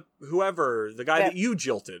back to whoever, the guy that you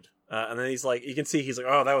jilted. And then he's like, you can see, he's like,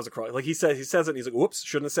 oh, that was a cross. Like, he says it, and he's like, whoops,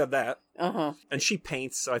 shouldn't have said that. Uh-huh. And she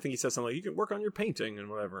paints, so I think he says something like, you can work on your painting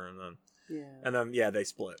and whatever. And then, they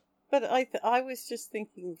split. But I was just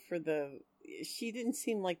thinking she didn't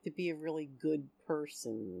seem like to be a really good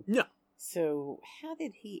person. No. So how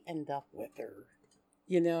did he end up with her?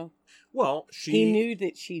 Well, he knew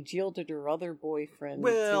that she jilted her other boyfriend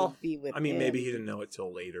to be with him. Maybe he didn't know it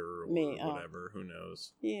till later or whatever. Who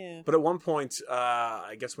knows? Yeah. But at one point,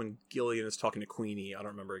 I guess when Gillian is talking to Queenie, I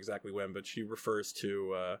don't remember exactly when, but she refers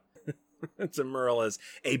to to Merle as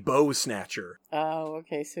a bow snatcher. Oh,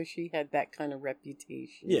 okay. So she had that kind of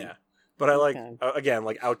reputation. Yeah. But I like, again,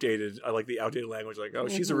 like outdated. I like the outdated language. Like, oh,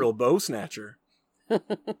 she's a real bow snatcher. I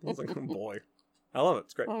was like, oh boy. I love it.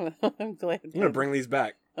 It's great. Oh, I'm glad. I'm going to bring these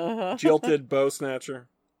back. Jilted, bow snatcher,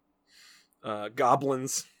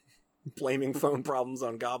 goblins, blaming phone problems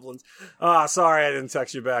on goblins. Sorry I didn't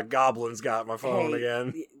text you back. Goblins got my phone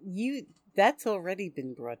again. That's already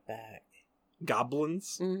been brought back.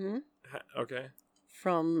 Goblins? Mm-hmm. Okay.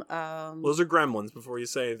 From, those are gremlins before you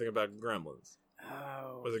say anything about gremlins.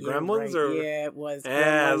 Oh, was it gremlins or? Yeah, it was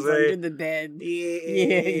gremlins under the bed.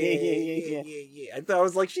 Yeah. I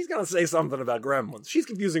was like, she's gonna say something about gremlins. She's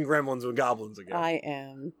confusing gremlins with goblins again. I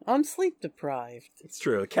am. I'm sleep deprived. It's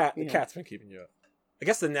true. The cat's been keeping you up. I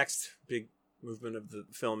guess the next big movement of the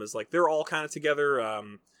film is like they're all kind of together.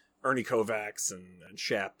 Ernie Kovacs and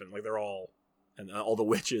Shep and like they're all. And all the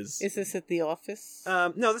witches. Is this at the office?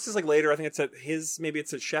 No, this is like later. I think it's at maybe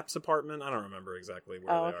it's at Shep's apartment. I don't remember exactly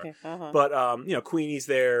where they are. Uh-huh. But, Queenie's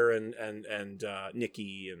there and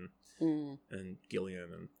Nikki and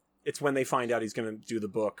Gillian. it's when they find out he's going to do the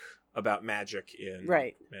book about magic in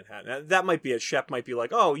Right. Manhattan. Now, that might be it. Shep might be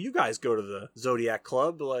like, oh, you guys go to the Zodiac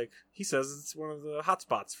Club. Like, he says it's one of the hot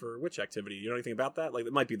spots for witch activity. You know anything about that? Like,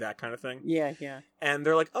 it might be that kind of thing. Yeah, yeah. And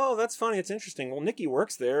they're like, oh, that's funny. It's interesting. Well, Nikki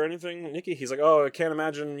works there. Anything? Nikki? He's like, oh, I can't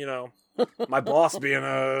imagine, my boss being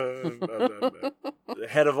a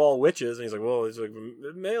head of all witches. And he's like, well,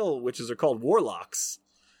 male witches are called warlocks.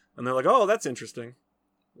 And they're like, oh, that's interesting.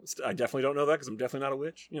 I definitely don't know that because I'm definitely not a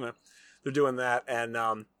witch. They're doing that.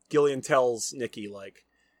 And Gillian tells Nikki, like,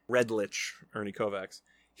 Redlich, Ernie Kovacs,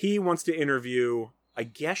 he wants to interview, I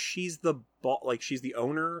guess she's she's the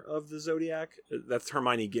owner of the Zodiac. That's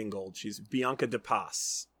Hermione Gingold. She's Bianca de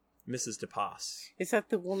Pass. Mrs. de Pass. Is that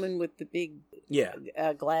the woman with the big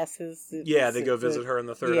glasses? They go visit her in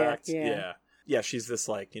the third act. Yeah. Yeah, she's this,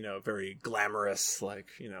 like, very glamorous, like,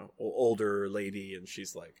 older lady, and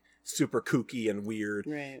she's, like, super kooky and weird.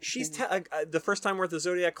 Right. She's the first time we're at the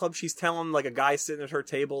Zodiac Club, she's telling, like, a guy sitting at her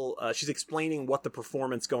table, she's explaining what the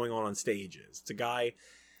performance going on stage is. It's a guy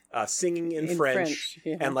singing in French.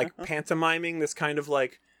 Yeah. And, like, pantomiming this kind of,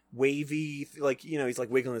 like, wavy, like, he's,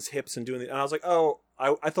 like, wiggling his hips and doing it. And I was like, oh,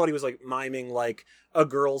 I thought he was, like, miming, like, a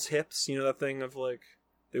girl's hips, that thing of, like,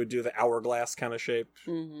 they would do the hourglass kind of shape,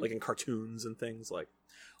 like in cartoons and things, like,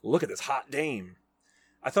 look at this hot dame.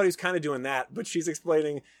 I thought he was kind of doing that, but she's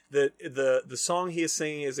explaining that the song he is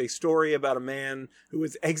singing is a story about a man who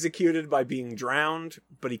was executed by being drowned,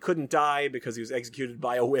 but he couldn't die because he was executed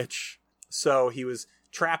by a witch. So he was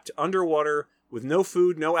trapped underwater with no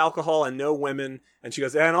food, no alcohol, and no women. And she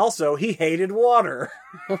goes, and also he hated water.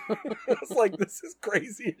 It's like, this is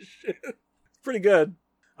crazy as shit. It's pretty good.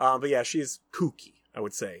 But yeah, she's kooky, I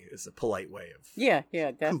would say, is a polite way of... Yeah,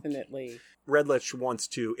 definitely. Redlich wants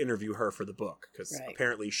to interview her for the book, because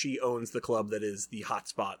apparently she owns the club that is the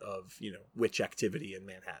hotspot of, witch activity in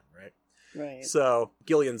Manhattan, right? Right. So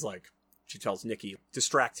Gillian's like, she tells Nikki,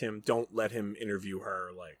 distract him, don't let him interview her,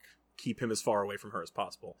 like, keep him as far away from her as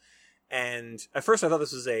possible. And at first I thought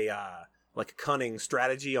this was a cunning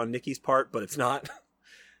strategy on Nikki's part, but it's not.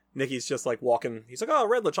 Nikki's just, like, walking. He's like, oh,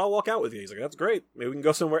 Redlich, I'll walk out with you. He's like, that's great. Maybe we can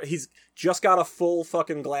go somewhere. He's just got a full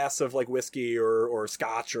fucking glass of, like, whiskey or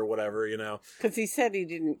scotch or whatever, Because he said he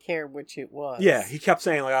didn't care which it was. Yeah, he kept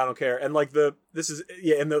saying, like, I don't care. And, like, in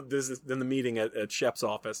the meeting at Shep's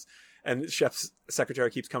office, and Shep's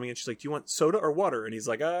secretary keeps coming in. She's like, do you want soda or water? And he's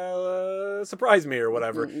like, surprise me or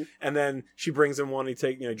whatever. Mm-hmm. And then she brings him one. He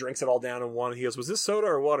drinks it all down in one. He goes, was this soda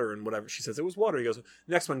or water? And whatever. She says, it was water. He goes,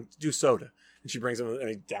 next one, do soda. And she brings him, and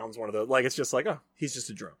he downs one of those. Like, it's just like, oh, he's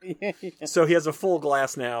just a drunk. Yeah. So he has a full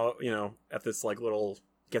glass now, at this, like, little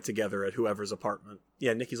get-together at whoever's apartment.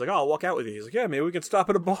 Yeah, Nikki's like, oh, I'll walk out with you. He's like, yeah, maybe we can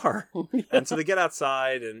stop at a bar. And so they get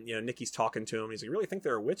outside, and, Nikki's talking to him. He's like, you really think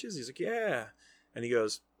there are witches? He's like, yeah. And he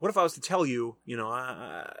goes, what if I was to tell you,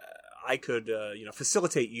 I could,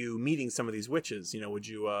 facilitate you meeting some of these witches? Would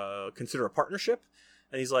you consider a partnership?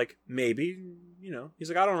 And he's like, maybe, he's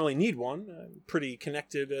like, I don't really need one. I'm pretty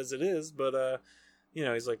connected as it is, but,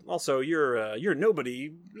 he's like, also, you're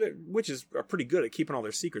nobody. Witches are pretty good at keeping all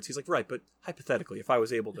their secrets. He's like, right, but hypothetically, if I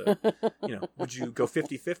was able to, would you go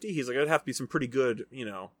 50-50? He's like, it'd have to be some pretty good,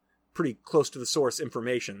 pretty close to the source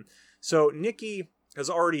information. So Nikki has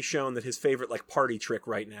already shown that his favorite, like, party trick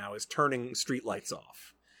right now is turning streetlights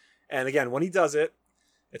off. And again, when he does it,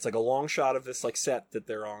 it's like a long shot of this, like, set that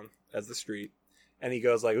they're on as the street. And he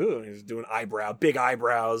goes like, ooh, and he's doing big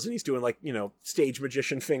eyebrows, and he's doing, like, stage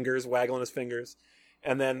magician fingers, waggling his fingers.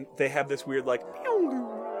 And then they have this weird, like,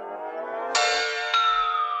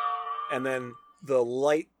 and then the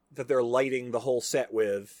light that they're lighting the whole set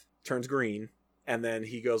with turns green. And then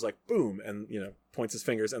he goes like, boom, and, points his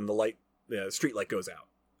fingers, and the street light goes out.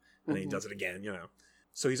 And then he does it again,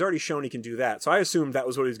 So he's already shown he can do that. So I assumed that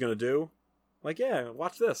was what he was going to do. Like, yeah,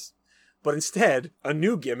 watch this. But instead, a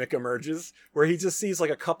new gimmick emerges where he just sees,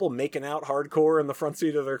 like, a couple making out hardcore in the front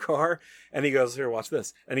seat of their car. And he goes, here, watch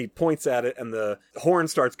this. And he points at it, and the horn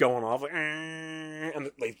starts going off. Like,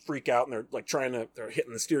 and they freak out, and they're, like, they're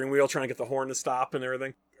hitting the steering wheel, trying to get the horn to stop and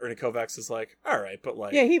everything. Ernie Kovacs is like, all right, but,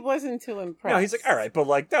 like... Yeah, he wasn't too impressed. No, he's like, all right, but,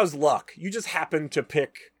 like, that was luck. You just happened to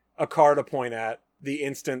pick a car to point at the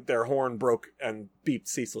instant their horn broke and beeped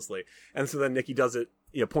ceaselessly. And so then Nikki does it,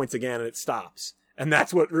 points again, and it stops. And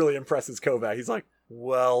that's what really impresses Kovac. He's like,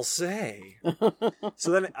 well, say.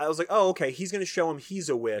 So then I was like, oh, okay, he's going to show him he's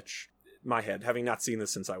a witch. My head, having not seen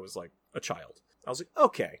this since I was, like, a child. I was like,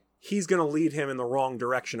 okay, he's going to lead him in the wrong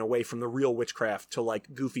direction away from the real witchcraft to,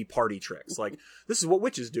 like, goofy party tricks. Like, this is what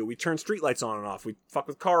witches do. We turn streetlights on and off. We fuck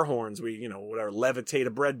with car horns. We, whatever, levitate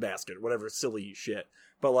a bread basket, whatever silly shit.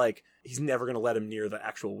 But, like, he's never going to let him near the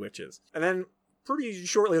actual witches. And then pretty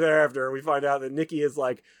shortly thereafter, we find out that Nikki is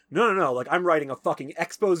like, no, like, I'm writing a fucking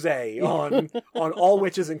expose on all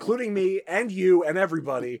witches, including me and you and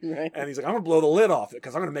everybody. Right. And he's like, I'm gonna blow the lid off it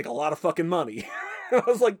because I'm gonna make a lot of fucking money. I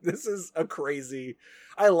was like, this is a crazy...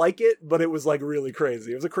 I like it, but it was, like, really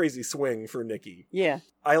crazy. It was a crazy swing for Nikki. Yeah.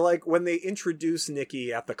 I like when they introduce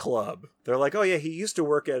Nikki at the club. They're like, oh yeah, he used to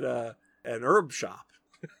work at an herb shop.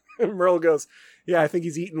 And Merle goes, yeah, I think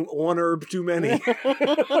he's eaten one herb too many.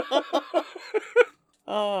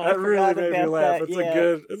 Oh, that really made me laugh.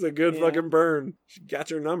 That. It's a good fucking burn. She got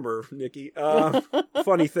your number, Nikki.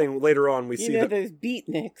 Funny thing, later on we see those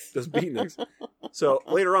beatniks. Those beatniks. So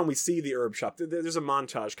later on we see the herb shop. There's a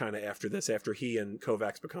montage kind of after this, after he and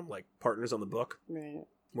Kovacs become like partners on the book. Right.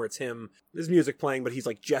 Where it's him, there's music playing, but he's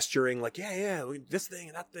like gesturing like, yeah, this thing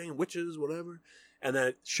and that thing, witches, whatever. And then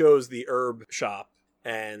it shows the herb shop,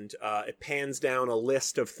 and it pans down a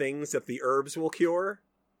list of things that the herbs will cure.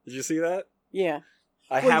 Did you see that? Yeah.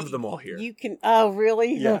 I have them all here. You can... Oh,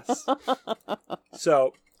 really? Yes.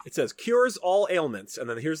 So, it says, cures all ailments, and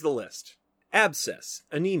then here's the list. Abscess,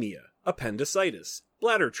 anemia, appendicitis,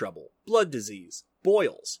 bladder trouble, blood disease,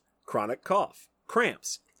 boils, chronic cough,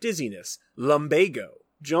 cramps, dizziness, lumbago,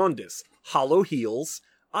 jaundice, hollow heels,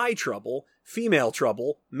 eye trouble, female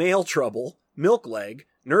trouble, male trouble, milk leg,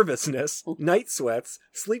 nervousness, night sweats,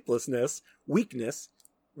 sleeplessness, weakness,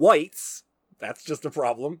 whites, that's just a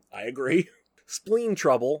problem, I agree, spleen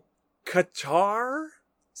trouble, catarrh,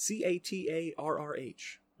 Catarrh,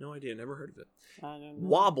 no idea, never heard of it, I don't know.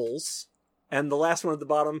 wobbles, and the last one at the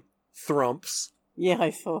bottom, thrumps. Yeah,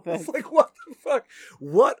 I saw that. It's like, what the fuck?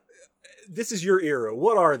 What? This is your era.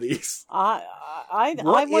 What are these? I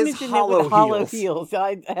What wanted is to know hollow what hollow heels? heels.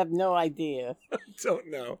 I have no idea. I don't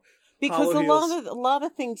know. Because Hollow a lot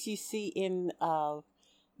of things you see in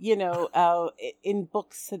in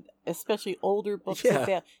books, especially older books,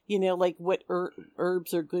 Yeah. about like what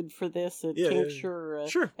herbs are good for this, a tincture, or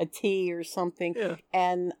Sure. a tea or something, Yeah.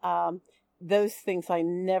 and those things I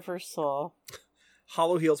never saw.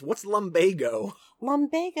 Hollow heels. What's lumbago?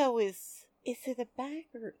 Lumbago is it a back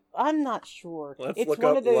or I'm not sure. Let's it's look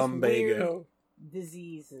one up of those lumbago. weird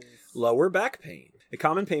diseases. Lower back pain. A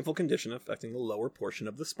common painful condition affecting the lower portion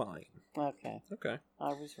of the spine. Okay, Okay. I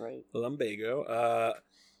was right. Lumbago.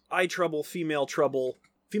 Eye trouble, female trouble.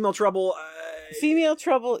 Female trouble. Female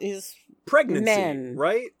trouble is Pregnancy, men.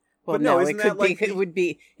 right? well, but no, it isn't could that like be. It would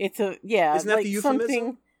be. It's a Isn't that like the euphemism?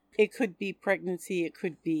 something. It could be pregnancy. It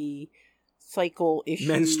could be cycle issues.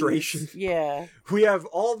 Menstruation. Yeah. We have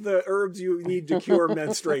all the herbs you need to cure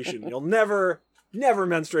menstruation. You'll never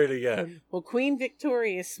menstruate again. Well, Queen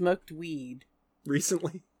Victoria smoked weed.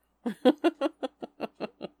 Recently?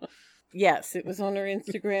 Yes, it was on her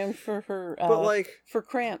Instagram for her But like, for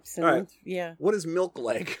cramps and all right. yeah. What is milk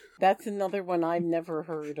leg? That's another one I've never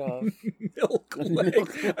heard of. Milk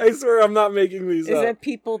leg. I swear I'm not making these Is up. that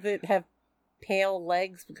people that have pale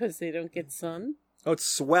legs because they don't get sun? Oh, it's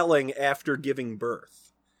swelling after giving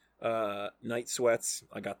birth. Night sweats.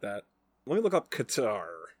 I got that. Let me look up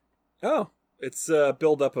catarrh. Oh, it's a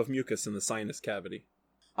buildup of mucus in the sinus cavity.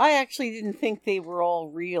 I actually didn't think they were all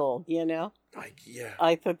real, Yeah.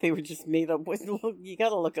 I thought they were just made up. You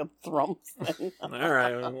gotta look up thrumps then. All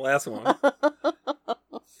right, last one.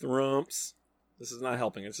 Thrumps. This is not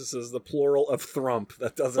helping. It just says the plural of thrump.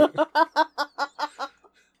 That doesn't...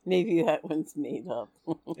 Maybe that one's made up.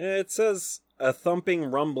 It says a thumping,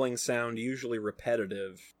 rumbling sound, usually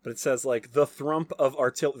repetitive. But it says, like, the thrump of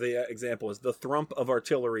artillery... The example is the thrump of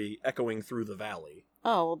artillery echoing through the valley.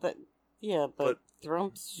 Oh, well, but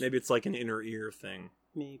thrumps... Maybe it's like an inner ear thing.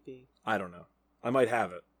 Maybe. I don't know. I might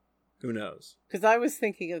have it. Who knows? Because I was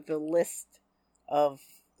thinking of the list of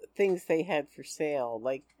things they had for sale,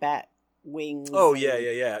 like bat wings. Oh, and,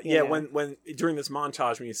 yeah. Yeah, know. when during this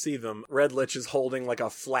montage, when you see them, Red Lich is holding like a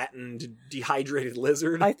flattened, dehydrated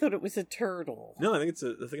lizard. I thought it was a turtle. No, I think it's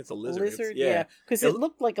a lizard. Lizard, It's- yeah. Because it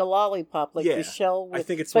looked like a lollipop, like Yeah. the shell. I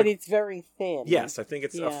think it's but what- it's very thin. Yes, I think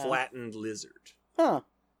it's a Yeah. flattened lizard. Huh.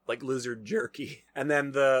 Like lizard jerky. And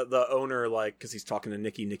then the owner, like, because he's talking to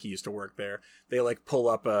Nikki used to work there, they like pull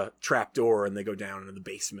up a trap door and they go down into the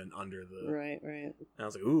basement under the... Right. And I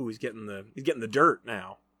was like, ooh, he's getting the dirt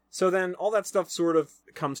now. So then all that stuff sort of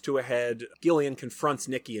comes to a head. Gillian confronts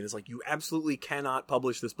Nikki and is like, you absolutely cannot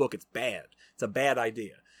publish this book. It's bad. It's a bad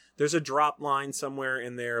idea. There's a drop line somewhere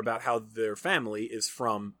in there about how their family is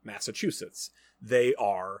from Massachusetts. They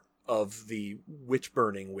are of the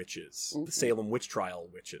witch-burning witches, the Salem witch trial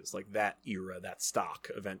witches, like that era, that stock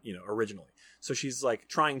event, originally. So she's like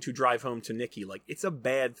trying to drive home to Nikki, like, it's a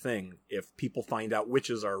bad thing if people find out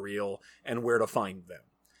witches are real and where to find them.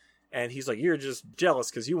 And he's like, you're just jealous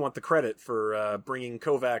because you want the credit for bringing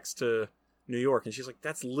Kovacs to New York. And she's like,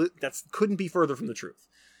 that's couldn't be further from the truth.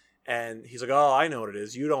 And he's like, oh, I know what it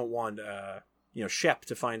is. You don't want, Shep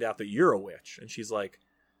to find out that you're a witch. And she's like,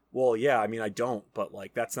 well, yeah, I mean, I don't, but,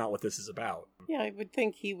 like, that's not what this is about. Yeah, I would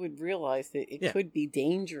think he would realize that it could be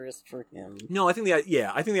dangerous for him. No, I think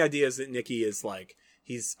the idea is that Nicky is, like,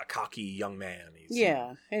 he's a cocky young man.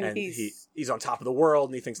 And he's on top of the world,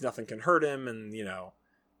 and he thinks nothing can hurt him, and,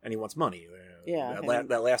 and he wants money.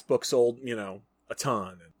 That last book sold, a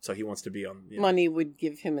ton, and so he wants to be on... Money would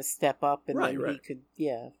give him a step up, and right. He could,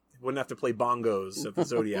 wouldn't have to play bongos at the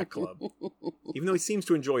Zodiac Club, even though he seems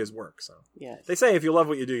to enjoy his work. So yes. They say if you love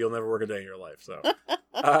what you do, you'll never work a day in your life. So,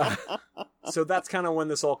 so that's kind of when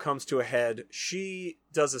this all comes to a head. She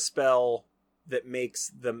does a spell that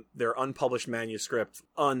makes their unpublished manuscript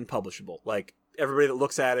unpublishable. Like everybody that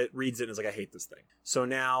looks at it reads it and is like, I hate this thing. So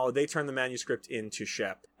now they turn the manuscript into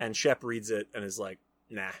Shep, and Shep reads it and is like,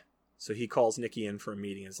 nah. So he calls Nicky in for a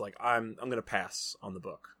meeting and is like, I'm going to pass on the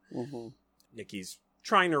book. Mm-hmm. Nicky's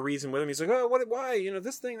trying to reason with him. He's like, oh, why?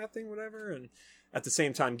 This thing, that thing, whatever. And at the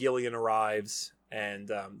same time, Gillian arrives, and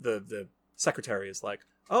the secretary is like,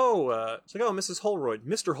 it's like, Mrs. Holroyd,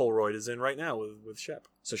 Mr. Holroyd is in right now with Shep.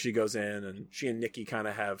 So she goes in, and she and Nicky kind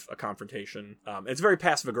of have a confrontation. It's very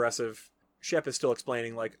passive aggressive. Shep is still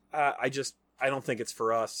explaining, like, I don't think it's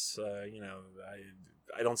for us.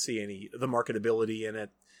 I don't see the marketability in it.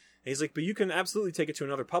 And he's like, but you can absolutely take it to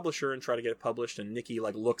another publisher and try to get it published. And Nicky,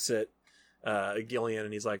 like, looks at Gillian,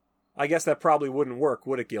 and he's like, I guess that probably wouldn't work,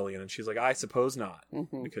 would it, Gillian? And she's like, I suppose not.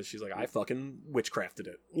 Mm-hmm. Because she's like, I fucking witchcrafted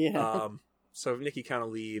it. Yeah. So Nicky kind of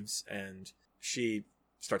leaves, and she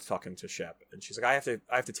starts talking to Shep, and she's like,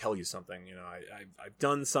 I have to tell you something. I've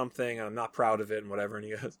done something, and I'm not proud of it, and whatever. And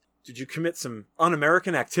he goes, did you commit some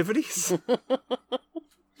un-American activities?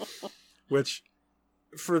 Which,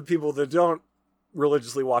 for people that don't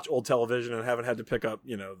religiously watch old television and haven't had to pick up,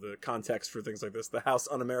 the context for things like this, the House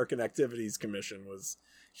Un-American Activities Commission was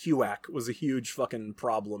HUAC, was a huge fucking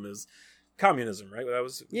problem. Is communism, right? That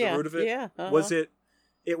was the root of it. Yeah. Uh-huh. Was it?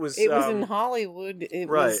 It was in Hollywood. It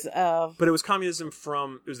was, but it was communism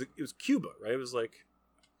from it was Cuba, right? It was like.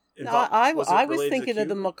 I was thinking of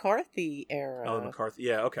the McCarthy era. Oh, the McCarthy.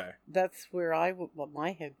 Yeah. Okay. That's where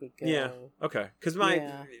my head would go. Yeah. Okay. Because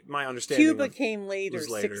my understanding Cuba came later,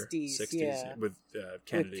 60s. Yeah. With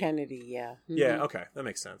Kennedy. With Kennedy. Yeah. Mm-hmm. Yeah. Okay, that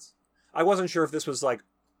makes sense. I wasn't sure if this was like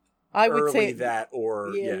I would say that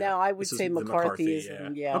or No, I would say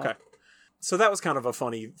McCarthyism. Yeah. Okay. So that was kind of a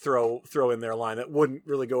funny throw in their line that wouldn't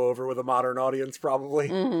really go over with a modern audience, probably.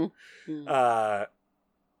 Mm-hmm.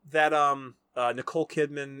 Mm-hmm. Nicole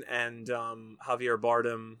Kidman and Javier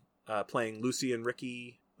Bardem playing Lucy and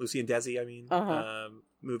Desi,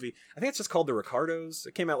 movie. I think it's just called The Ricardos.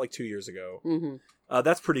 It came out like 2 years ago. Mm-hmm.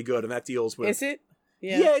 That's pretty good, and that deals with... Is it?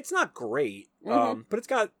 Yeah, it's not great, but it's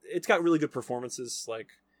got really good performances.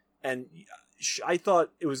 And I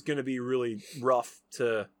thought it was going to be really rough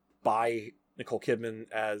to buy Nicole Kidman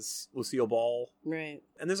as Lucille Ball. Right.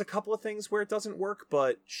 And there's a couple of things where it doesn't work,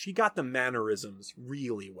 but she got the mannerisms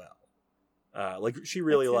really well. She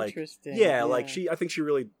really I think she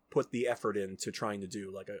really put the effort into trying to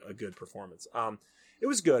do like a good performance. It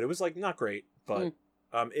was good. It was like not great, but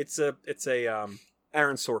it's a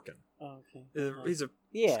Aaron Sorkin. Oh, okay. He's a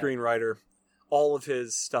screenwriter. All of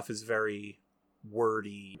his stuff is very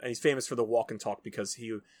wordy, and he's famous for the walk and talk because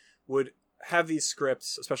he would have these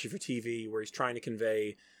scripts, especially for TV, where he's trying to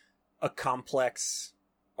convey a complex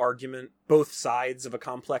argument, both sides of a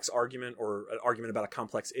complex argument or an argument about a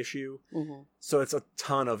complex issue. Mm-hmm. So it's a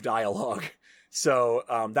ton of dialogue. So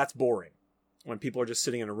that's boring. When people are just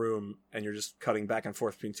sitting in a room and you're just cutting back and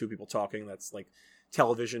forth between two people talking, that's like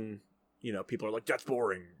television. People are like, that's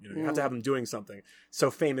boring. You have to have them doing something. So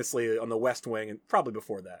famously on the West Wing, and probably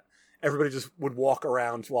before that, everybody just would walk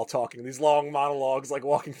around while talking. These long monologues, like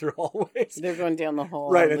walking through hallways. They're going down the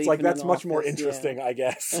hall. Right. It's like, that's much more interesting, I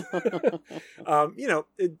guess.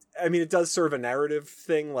 It does serve a narrative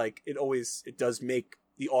thing. Like it does make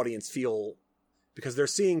the audience feel, because they're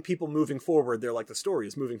seeing people moving forward. They're like, the story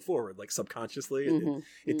is moving forward, like subconsciously. Mm-hmm.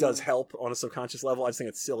 It does help on a subconscious level. I just think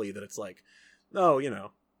it's silly that it's like,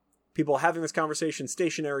 people having this conversation,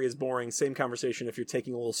 stationary is boring. Same conversation if you're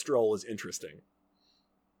taking a little stroll is interesting.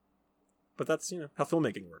 But that's, how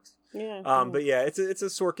filmmaking works. Yeah. But yeah, it's a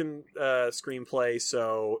Sorkin screenplay,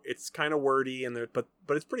 so it's kind of wordy but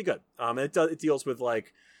it's pretty good. It deals with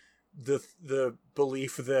like the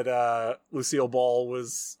belief that Lucille Ball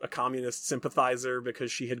was a communist sympathizer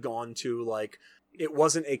because she had gone to like, it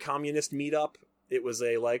wasn't a communist meetup. It was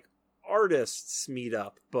a like artists meet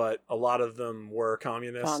up, but a lot of them were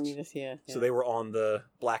communists. Communists, yeah. So they were on the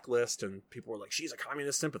blacklist, and people were like, she's a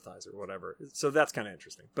communist sympathizer or whatever. So that's kind of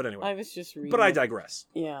interesting. But anyway. I was just reading. But I digress.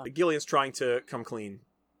 Yeah. Gillian's trying to come clean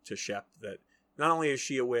to Shep that not only is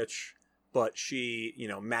she a witch, but she,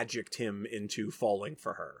 magicked him into falling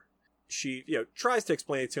for her. She, tries to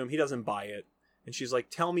explain it to him. He doesn't buy it. And she's like,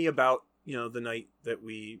 tell me about, the night that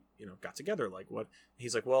we, got together. Like what?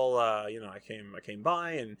 He's like, well, I came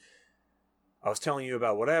by and I was telling you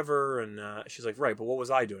about whatever. And she's like, right, but what was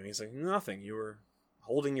I doing? He's like, nothing. You were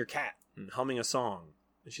holding your cat and humming a song.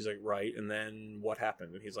 And she's like, right. And then what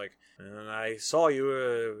happened? And he's like, and I saw you.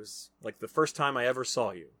 It was like the first time I ever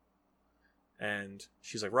saw you. And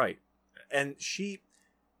she's like, right. And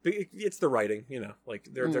it's the writing, like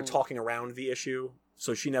they're talking around the issue.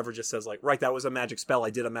 So she never just says like, right, that was a magic spell.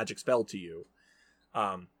 I did a magic spell to you.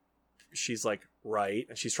 She's like, right.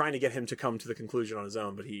 And she's trying to get him to come to the conclusion on his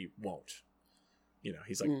own, but he won't.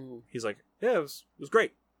 He's like, yeah, it was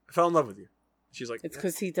great. I fell in love with you. She's like, it's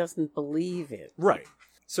because he doesn't believe it. Right.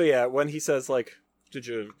 So yeah, when he says like, did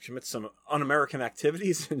you commit some un-American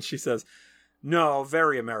activities? And she says, no,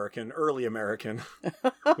 very American, early American,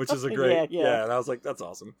 which is a great, yeah. And I was like, that's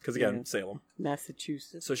awesome. Because again, Salem.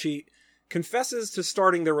 Massachusetts. So she confesses to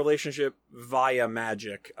starting their relationship via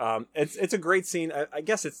magic. It's a great scene. I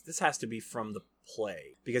guess this has to be from the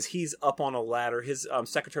play. Because he's up on a ladder. His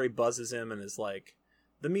secretary buzzes him and is like,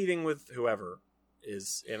 the meeting with whoever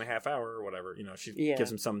is in a half hour or whatever. She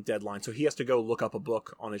gives him some deadline. So he has to go look up a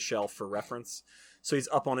book on his shelf for reference. So he's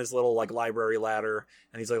up on his little like library ladder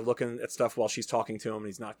and he's like looking at stuff while she's talking to him and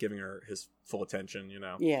he's not giving her his full attention,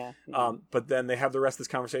 Yeah. But then they have the rest of this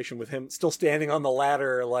conversation with him still standing on the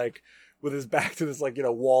ladder, like with his back to this like,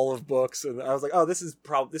 wall of books. And I was like, oh, this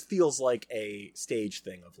feels like a stage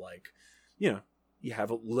thing of like, you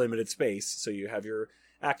have a limited space. So you have your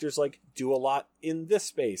actors like do a lot in this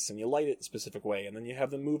space and you light it a specific way and then you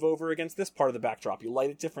have them move over against this part of the backdrop, you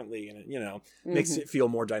light it differently and it makes it feel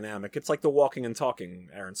more dynamic. It's like the walking and talking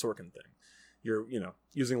Aaron Sorkin thing. You're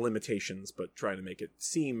using limitations but trying to make it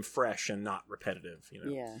seem fresh and not repetitive.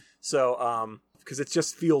 So because it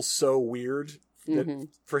just feels so weird that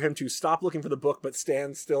for him to stop looking for the book but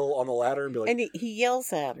stand still on the ladder and be like, and he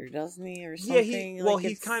yells at her, doesn't he, or something?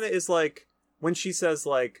 He kind of is like when she says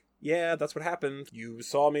like, yeah, that's what happened. You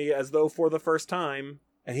saw me as though for the first time.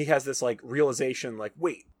 And he has this, like, realization, like,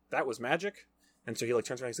 wait, that was magic? And so he, like,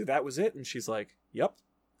 turns around and he's like, that was it? And she's like, yep.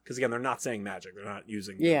 Because, again, they're not saying magic. They're not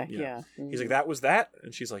using... Yeah. He's like, that was that?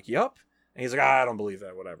 And she's like, yep. And he's like, I don't believe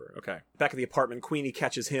that, whatever. Okay. Back at the apartment, Queenie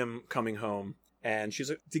catches him coming home. And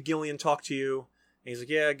she's like, did Gillian talk to you? And he's like,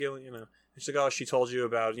 yeah, Gillian, And she's like, oh, she told you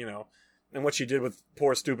about, and what she did with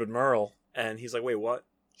poor stupid Merle. And he's like, wait, what?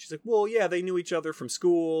 She's like, well, yeah, they knew each other from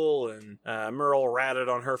school, and Merle ratted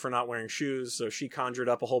on her for not wearing shoes, so she conjured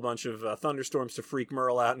up a whole bunch of thunderstorms to freak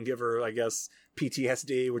Merle out and give her, I guess,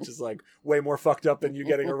 PTSD, which is, like, way more fucked up than you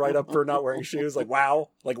getting a write-up for not wearing shoes. Like, wow.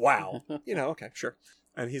 Okay, sure.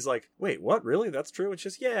 And he's like, wait, what, really? That's true? And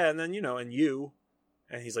she's like, yeah, and then, and you.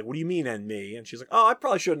 And he's like, what do you mean, and me? And she's like, oh, I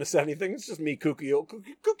probably shouldn't have said anything. It's just me, kooky old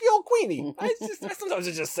Queenie. I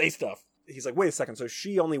sometimes just say stuff. He's like, wait a second, so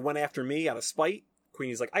she only went after me out of spite?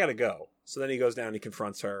 Queenie's like, I gotta go. So then he goes down and he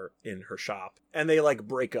confronts her in her shop. And they, like,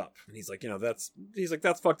 break up. And he's like,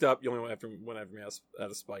 that's fucked up. You only went after me out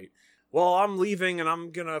of spite. Well, I'm leaving and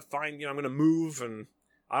I'm gonna I'm gonna move and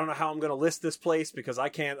I don't know how I'm gonna list this place because I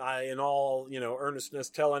can't, in all, earnestness,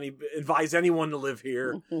 advise anyone to live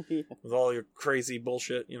here with all your crazy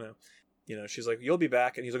bullshit, She's like, you'll be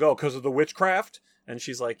back. And he's like, oh, because of the witchcraft? And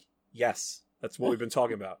she's like, yes, that's what we've been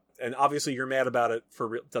talking about. And obviously you're mad about it for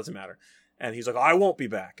real. Doesn't matter. And he's like, I won't be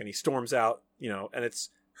back. And he storms out, and it's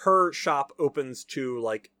her shop opens to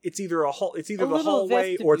like, it's either the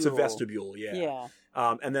hallway or it's a vestibule. Yeah.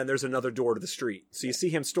 And then there's another door to the street. So you see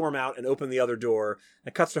him storm out and open the other door.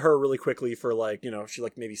 It cuts to her really quickly for like, she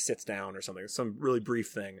like maybe sits down or something, some really brief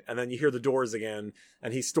thing. And then you hear the doors again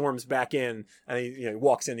and he storms back in and he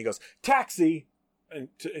walks in, he goes, taxi. And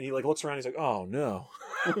he like looks around, he's like, oh no.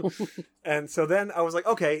 And so then I was like,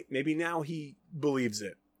 okay, maybe now he believes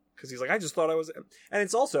it. Because he's like, I just thought I was... And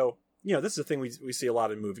it's also, this is a thing we see a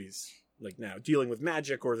lot in movies, like now, dealing with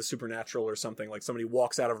magic or the supernatural or something. Like somebody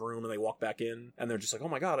walks out of a room and they walk back in, and they're just like, oh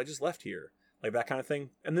my god, I just left here. Like that kind of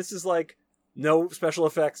thing. And this is like, no special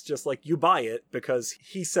effects, just like, you buy it because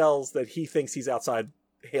he sells that he thinks he's outside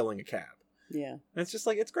hailing a cab. Yeah. And it's just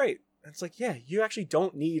like, it's great. And it's like, yeah, you actually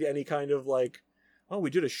don't need any kind of like... oh, we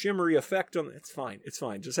did a shimmery effect on... It's fine.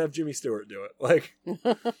 Just have Jimmy Stewart do it. Like,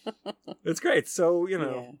 it's great. So,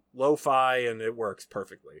 lo-fi, and it works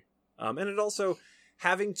perfectly. And it also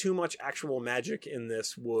having too much actual magic in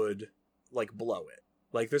this would, like, blow it.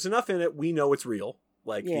 Like, there's enough in it, we know it's real.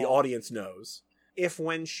 Like, the audience knows. If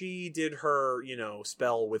when she did her, you know,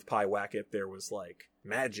 spell with Pyewacket, there was, like,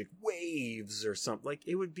 magic waves or something, like,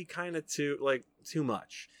 it would be kind of too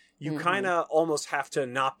much. You kind of almost have to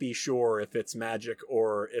not be sure if it's magic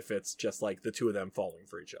or if it's just, like, the two of them falling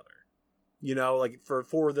for each other. You know, like,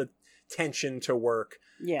 for the tension to work.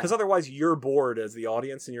 Yeah. Because otherwise you're bored as the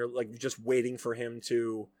audience and you're, like, just waiting for him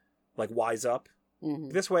to, like, wise up.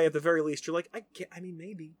 This way, at the very least, you're like,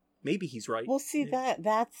 maybe he's right. Well, see,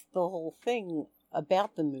 that's the whole thing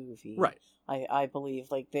about the movie. Right. I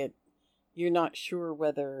believe, like, that you're not sure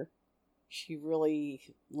whether she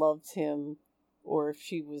really loves him or if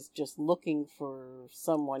she was just looking for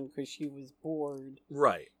someone because she was bored.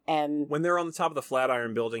 Right. And when they're on the top of the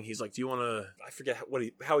Flatiron building, he's like, do you want to, I forget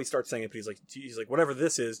how he starts saying it, but he's like, whatever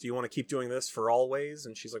this is, do you want to keep doing this for always?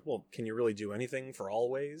 And she's like, well, can you really do anything for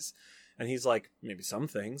always? And he's like, maybe some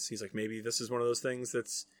things. He's like, maybe this is one of those things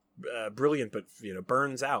that's brilliant, but, you know,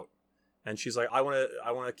 burns out. And she's like, I want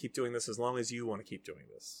to keep doing this as long as you want to keep doing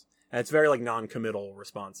this. And it's very, like, non-committal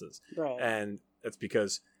responses. Right. And that's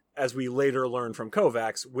because, as we later learn from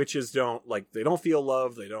Kovacs, witches don't, like, they don't feel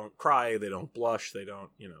love, they don't cry, they don't blush, they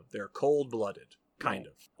don't, you know, they're cold-blooded, kind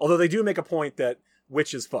of. Although they do make a point that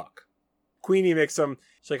witches fuck. Queenie makes some,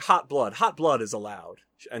 she's like, hot blood is allowed.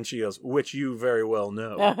 And she goes, which you very well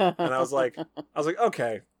know. And I was like,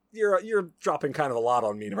 okay, you're dropping kind of a lot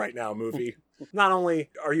on me right now, movie. Not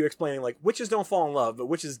only are you explaining, like, witches don't fall in love, but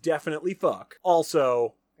witches definitely fuck.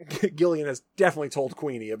 Also, Gillian has definitely told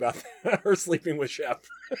Queenie about her sleeping with Shep.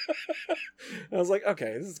 And I was like,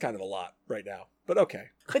 okay, this is kind of a lot right now, but okay.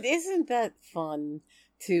 But isn't that fun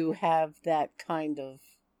to have that kind of,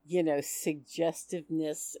 you know,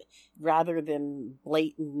 suggestiveness rather than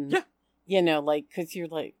blatant? Yeah. You know, like, because you're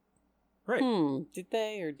like, right. Did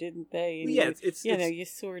they or didn't they? And yeah, it's you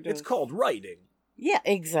sort of. It's called writing. Yeah,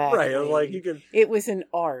 exactly. Right, like you can. It was an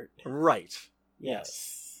art. Right.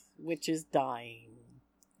 Yes. Which is dying.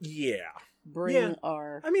 Yeah. Bring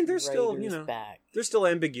our. I mean, there's still, you know, back. There's still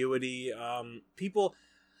ambiguity. People,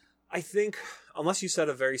 I think, unless you set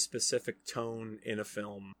a very specific tone in a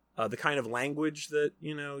film, the kind of language that,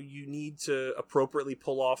 you know, you need to appropriately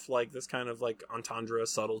pull off, like, this kind of, like, entendre,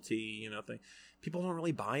 subtlety, you know, thing. People don't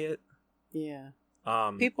really buy it. Yeah.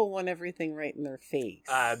 People want everything right in their face.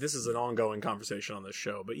 This is an ongoing conversation on this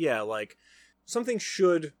show. But yeah, like, something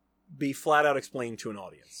should be flat out explained to an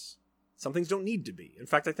audience. Some things don't need to be. In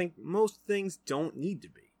fact, I think most things don't need to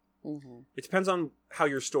be. Mm-hmm. It depends on how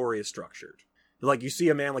your story is structured. Like, you see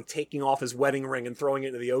a man, like, taking off his wedding ring and throwing it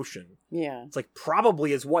into the ocean. Yeah. It's like,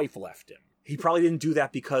 probably his wife left him. He probably didn't do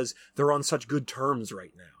that because they're on such good terms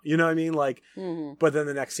right now. You know what I mean? Like, But then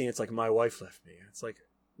the next scene, it's like, my wife left me. It's like,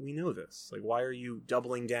 we know this. Like, why are you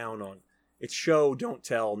doubling down on, it's show, don't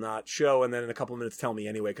tell, not show, and then in a couple of minutes tell me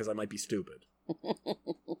anyway because I might be stupid.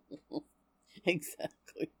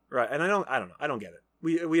 Exactly. Right, and I don't know. I don't get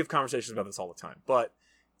it. We have conversations about this all the time, but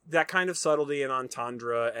that kind of subtlety and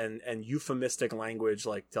entendre and euphemistic language,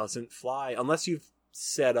 like, doesn't fly unless you've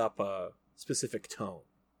set up a specific tone.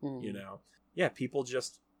 You know, yeah. People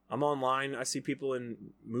just, I'm online. I see people in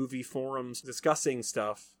movie forums discussing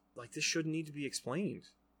stuff like, this shouldn't need to be explained.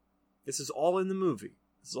 This is all in the movie.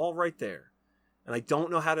 This is all right there, and I don't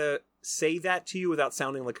know how to say that to you without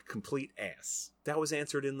sounding like a complete ass. That was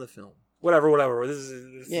answered in the film. Whatever.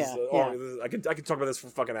 I could talk about this for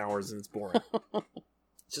fucking hours and it's boring.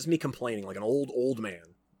 It's just me complaining like an old man.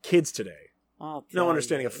 Kids today. No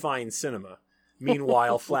understanding of fine cinema.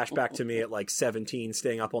 Meanwhile, flashback to me at like 17,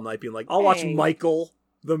 staying up all night being like, I'll watch Michael,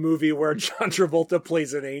 the movie where John Travolta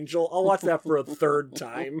plays an angel. I'll watch that for a third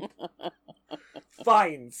time.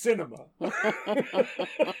 Fine cinema.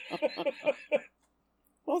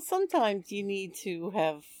 Well, sometimes you need to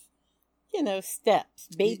have, you know, steps,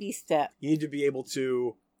 baby steps. You need to be able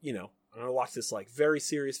to, you know, I'm going to watch this, like, very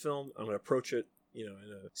serious film. I'm going to approach it, you know,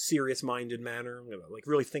 in a serious-minded manner. I'm going to, like,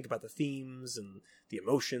 really think about the themes and the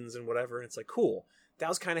emotions and whatever. And it's like, cool. That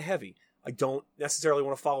was kind of heavy. I don't necessarily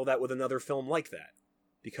want to follow that with another film like that.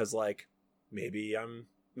 Because, like, maybe I'm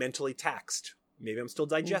mentally taxed. Maybe I'm still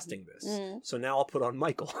digesting this. So now I'll put on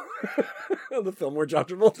Michael, the film where John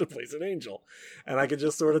Travolta plays an angel. And I can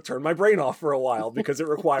just sort of turn my brain off for a while because it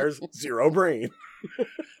requires zero brain.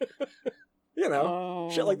 You know,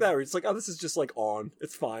 shit like that. Where it's like, oh, this is just like on.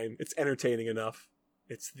 It's fine. It's entertaining enough.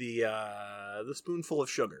 It's the spoonful of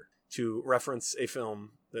sugar, to reference a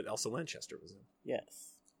film that Elsa Lanchester was in.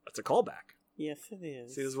 Yes. That's a callback. Yes, it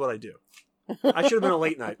is. See, this is what I do. I should have been a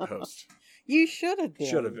late night host. You should have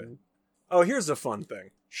been. Oh, here's a fun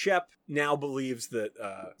thing. Shep now believes that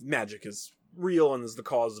magic is real and is the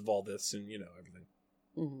cause of all this and, everything.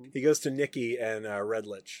 Mm-hmm. He goes to Nikki and Red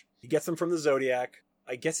Lich. He gets them from the Zodiac.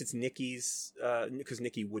 I guess it's Nikki's, because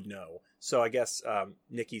Nikki would know. So I guess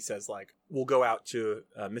Nikki says, like, we'll go out to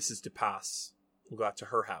Mrs. DePass. We'll go out to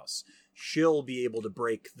her house. She'll be able to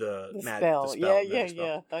break the spell.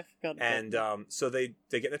 Yeah. I forgot. And so they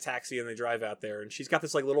get in a taxi and they drive out there. And she's got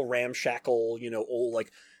this, like, little ramshackle, old,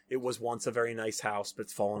 like, it was once a very nice house, but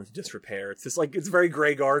it's fallen into disrepair. It's just, like, it's very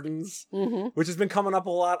Grey Gardens, which has been coming up a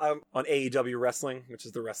lot on AEW Wrestling, which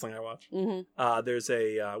is the wrestling I watch. Mm-hmm. There's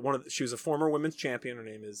she was a former women's champion. Her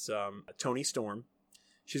name is Toni Storm.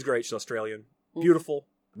 She's great. She's Australian. Beautiful.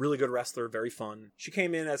 Really good wrestler. Very fun. She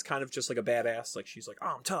came in as kind of just like a badass. Like, she's like,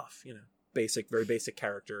 oh, I'm tough. Very basic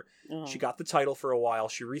character. Oh. She got the title for a while.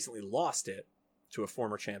 She recently lost it to a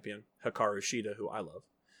former champion, Hikaru Shida, who I love.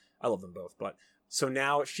 I love them both. But so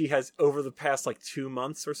now she has, over the past like 2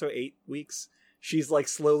 months or so, 8 weeks, she's like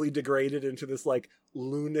slowly degraded into this like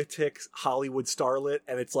lunatic Hollywood starlet.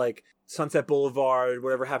 And it's like Sunset Boulevard,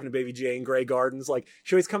 whatever happened to Baby Jane, Grey Gardens. Like,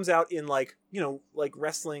 she always comes out in like, like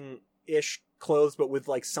wrestling-ish clothes, but with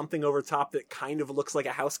like something over top that kind of looks like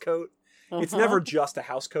a house coat. It's never just a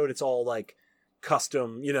house coat. It's all like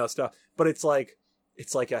custom, stuff. But it's like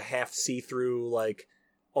a half see-through, like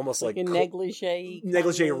almost like a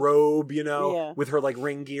negligee robe, with her like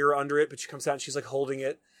ring gear under it. But she comes out and she's like holding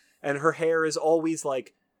it, and her hair is always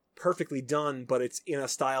like perfectly done, but it's in a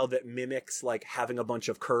style that mimics like having a bunch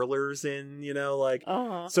of curlers in,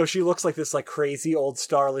 so she looks like this like crazy old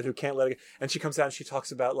starlet who can't let it, and she comes out and she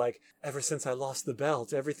talks about like, ever since I lost the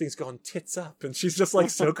belt, everything's gone tits up, and she's just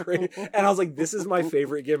like so crazy. And I was like, this is my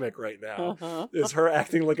favorite gimmick right now, is her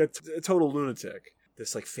acting like a total lunatic.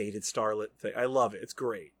 This like faded starlet thing. I love it. It's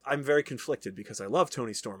great. I'm very conflicted because I love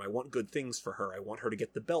Toni Storm. I want good things for her. I want her to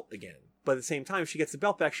get the belt again. But at the same time, if she gets the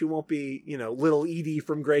belt back, she won't be, little Edie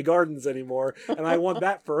from Grey Gardens anymore. And I want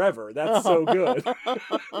that forever. That's so good.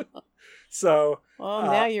 So. Well,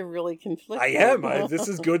 now you're really conflicted. I am. This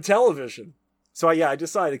is good television. So I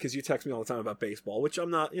decided, because you text me all the time about baseball, which I'm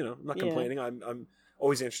not, I'm not complaining. I'm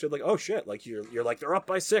always interested. Like, oh shit, like you're like, they're up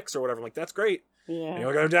by 6 or whatever. I'm like, that's great. Yeah.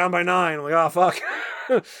 They're down by 9. I'm like, oh fuck.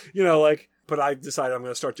 But I decided I'm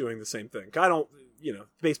going to start doing the same thing. I don't,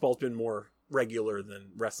 baseball's been more regular than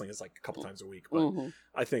wrestling is like a couple times a week. But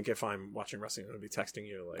I think if I'm watching wrestling, I'm going to be texting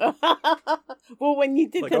you like. Well, when you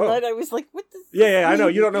did like, that, I was like, what does this mean? I know.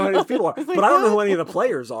 You don't know who these people are. Like, but I don't know who any of the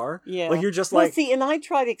players are. Yeah. Like, you're just like. See, and I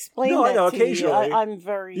try to explain that I know, to occasionally. you. I'm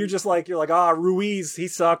very. You're like, Ruiz, he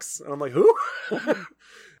sucks. And I'm like, who?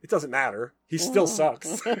 It doesn't matter. He still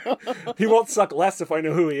sucks. He won't suck less if I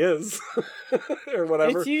know who he is. Or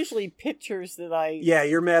whatever. It's usually pitchers that I... Yeah,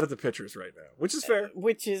 you're mad at the pitchers right now, which is fair.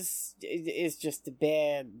 Which is just a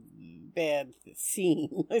bad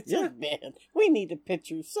scene. It's just bad. We need a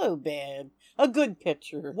pitcher so bad. A good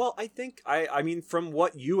pitcher. Well, I think, I mean, from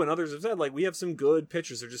what you and others have said, like, we have some good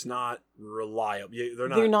pitchers. They're just not reliable.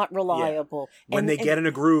 They're not reliable. Yeah. When they get in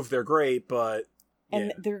a groove, they're great, but...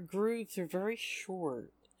 And their grooves are very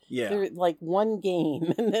short. Yeah. They're like one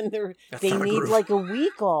game, and then they need like a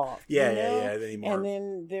week off. Yeah. They need more. And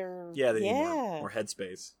then they're... Yeah, they need more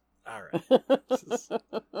headspace. All right.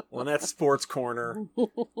 Lynette's Sports Corner.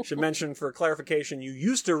 Should mention, for clarification, you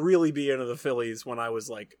used to really be into the Phillies when I was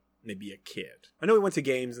like maybe a kid. I know we went to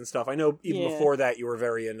games and stuff. I know even before that you were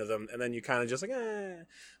very into them, and then you kind of just like,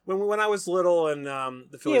 When I was little and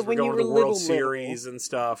the Phillies were going to the World Series and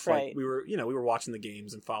stuff, right. Like we were watching the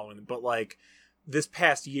games and following them. But like this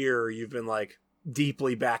past year, you've been like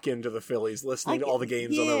deeply back into the Phillies, listening to all the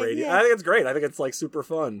games on the radio. Yeah. I think it's great. I think it's like super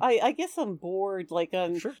fun. I guess I'm bored. Like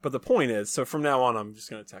Sure. But the point is, so from now on, I'm just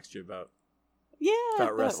going to text you about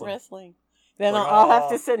wrestling. Then like, I'll have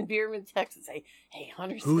to send Bierman text and say, "Hey,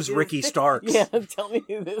 Hunter, who's Ricky Starks? Yeah, tell me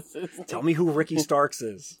who this is. Tell me who Ricky Starks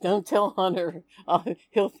is. Don't tell Hunter.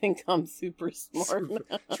 He'll think I'm super smart.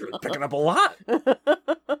 She's really picking up a lot.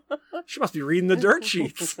 She must be reading the dirt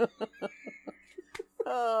sheets."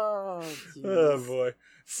 Oh boy.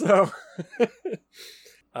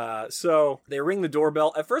 So they ring the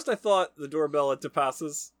doorbell. At first I thought the doorbell at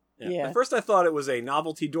DePass's. Yeah. At first I thought it was a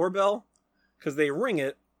novelty doorbell, because they ring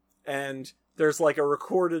it and there's like a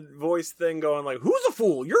recorded voice thing going like, "Who's a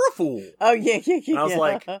fool? You're a fool." Oh yeah. And I was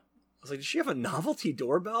like, does she have a novelty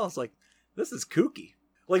doorbell? I was like, this is kooky.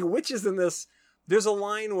 Like, witches in this. There's a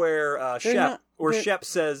line where Shep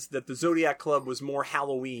says that the Zodiac Club was more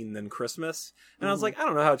Halloween than Christmas. And I was like, I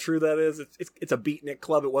don't know how true that is. It's a beatnik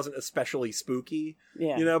club. It wasn't especially spooky.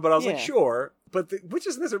 Yeah. But I was like, sure. But the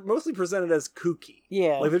witches in this are mostly presented as kooky.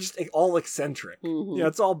 Yeah. Like, they're just all eccentric. Mm-hmm.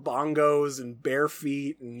 It's all bongos and bare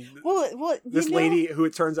feet. And well, this lady who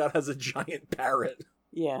it turns out has a giant parrot.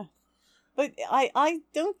 Yeah. But I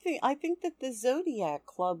don't think, I think that the Zodiac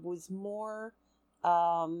Club was more,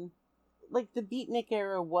 like the beatnik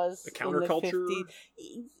era was The counterculture? in the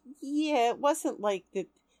 50s. Yeah, it wasn't like that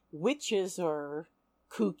witches are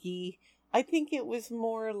kooky. I think it was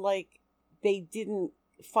more like they didn't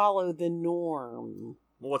follow the norm.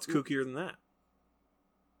 Well, what's kookier than that?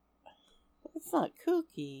 It's not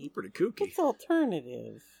kooky. Pretty kooky. It's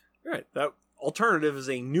alternative. Right. That alternative is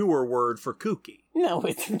a newer word for kooky. No,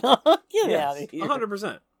 it's not. Get out of here.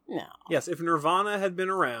 100%. No. Yes, if Nirvana had been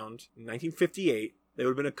around in 1958, they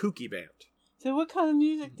would have been a kooky band. So what kind of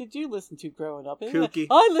music did you listen to growing up? Kooky.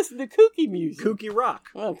 I listened to kooky music. Kooky rock.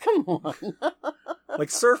 Oh, come on. Like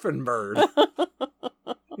Surfing Bird.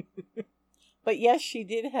 But yes, she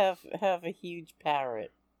did have a huge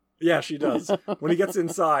parrot. Yeah, she does. When he gets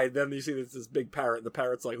inside, then you see this big parrot, and the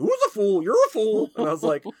parrot's like, "Who's a fool? You're a fool!" And I was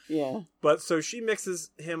like, Yeah. But so she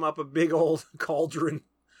mixes him up a big old cauldron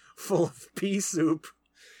full of pea soup.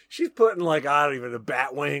 She's putting like, I don't even, a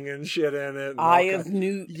bat wing and shit in it. And Eye of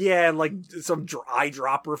Newt. Yeah, and like some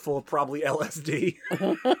eyedropper full of probably LSD.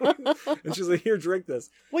 And she's like, here, drink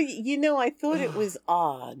this. Well, you know, I thought it was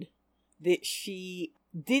odd that she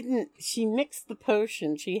mixed the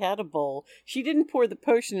potion. She had a bowl. She didn't pour the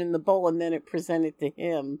potion in the bowl and then it presented to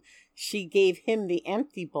him. She gave him the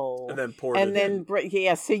empty bowl. And then poured it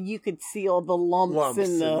in. So you could see all the lumps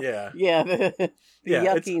and the, the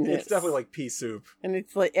yuckiness. It's definitely like pea soup. And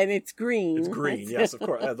it's green. It's green, yes, of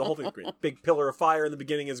course. The whole thing's green. Big pillar of fire in the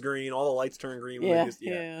beginning is green. All the lights turn green.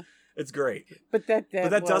 Yeah. It's great. But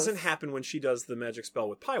that doesn't happen when she does the magic spell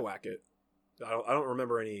with Pyewacket. I don't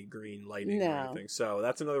remember any green lighting or anything. So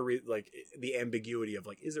that's another like the ambiguity of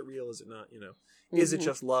like, is it real? Is it not? You know, is it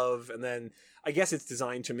just love? And then I guess it's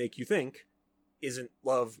designed to make you think, isn't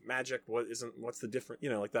love magic? What's the difference?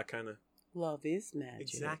 You know, like that kind of. Love is magic.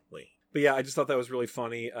 Exactly. But yeah, I just thought that was really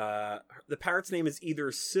funny. The parrot's name is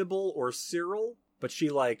either Sybil or Cyril, but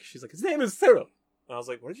she's like, his name is Cyril. And I was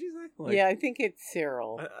like, what did she say? Like, yeah, I think it's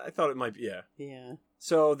Cyril. I thought it might be, yeah. Yeah.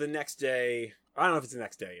 So the next day, I don't know if it's the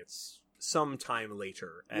next day, it's some time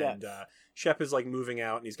later, and Shep is like moving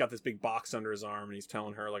out, and he's got this big box under his arm, and he's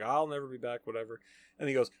telling her like, I'll never be back, whatever. And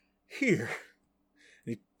he goes, here.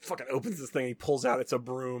 And he fucking opens this thing, and he pulls out, it's a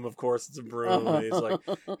broom, of course it's a broom. And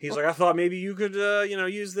he's like, I thought maybe you could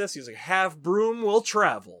use this. He's like, have broom will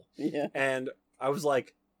travel. Yeah. And I was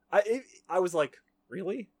like, I was like,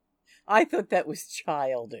 really? I thought that was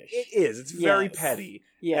childish. It is. It's very petty.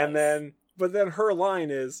 Yeah. But then her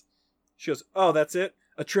line is, she goes, oh, that's it?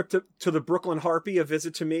 A trip to the Brooklyn Harpy, a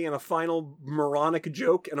visit to me, and a final moronic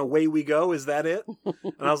joke, and away we go. Is that it?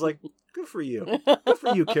 And I was like, good for you. Good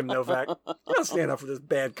for you, Kim Novak. You don't stand up for this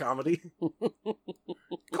bad comedy.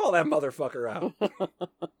 Call that motherfucker out.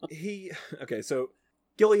 Okay, so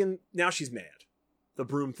Gillian, now she's mad. The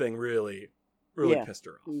broom thing really pissed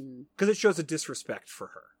her off. Because it shows a disrespect for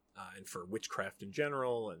her and for witchcraft in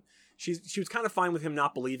general, and she was kind of fine with him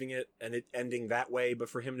not believing it and it ending that way, but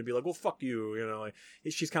for him to be like, well, fuck you, you know, like,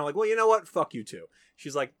 she's kind of like, well, you know what? Fuck you too.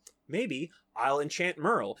 She's like, maybe I'll enchant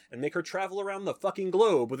Merle and make her travel around the fucking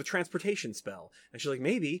globe with a transportation spell. And she's like,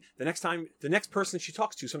 maybe the next person she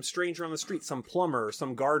talks to, some stranger on the street, some plumber,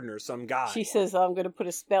 some gardener, some guy. She says, I'm going to put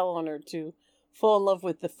a spell on her to fall in love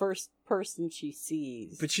with the first person she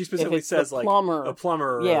sees. But she specifically says like a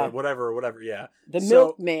plumber or whatever, yeah. The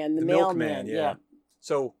milkman, the mailman, yeah.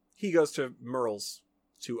 So he goes to Merle's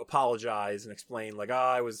to apologize and explain, like,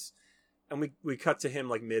 and we cut to him,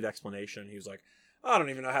 like, mid-explanation. He was like, I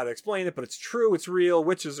don't even know how to explain it, but it's true, it's real,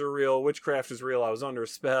 witches are real, witchcraft is real, I was under a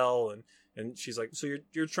spell, and she's like, so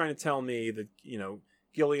you're trying to tell me that, you know,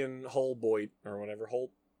 Gillian Holroyd, or whatever,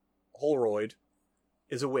 Holroyd,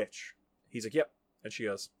 is a witch. He's like, yep. And she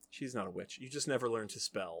goes, she's not a witch, you just never learned to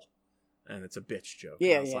spell. And it's a bitch joke.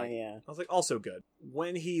 Yeah. I was like, also good.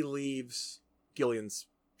 When he leaves Gillian's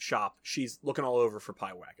shop, she's looking all over for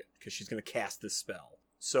Pyewacket because she's going to cast this spell.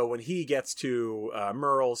 So when he gets to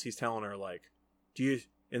Merle's, he's telling her, like, do you,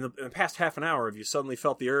 in the past half an hour, have you suddenly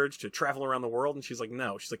felt the urge to travel around the world? And she's like,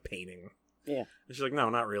 no. She's like, painting. Yeah. And she's like, no,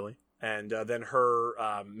 not really. And then her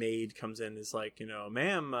maid comes in and is like, you know,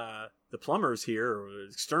 ma'am, the plumber's here, or the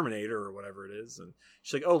exterminator, or whatever it is. And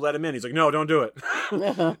she's like, oh, let him in. He's like, no, don't do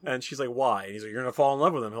it. And she's like, why? And he's like, you're going to fall in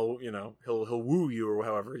love with him. He'll woo you, or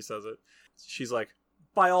however he says it. She's like,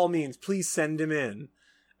 by all means, please send him in.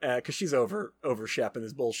 because she's over Shep and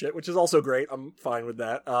his bullshit, which is also great. I'm fine with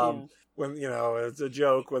that. When, it's a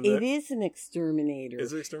joke. When it is an exterminator.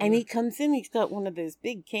 Is it exterminator? And he comes in, he's got one of those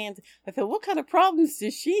big cans. I thought, what kind of problems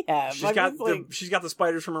does she have? She's got the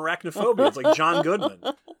spiders from Arachnophobia. It's like John Goodman.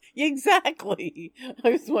 Exactly. I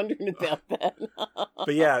was wondering about that.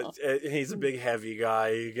 But yeah, he's a big heavy guy.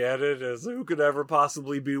 You get it? As who could ever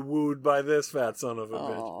possibly be wooed by this fat son of a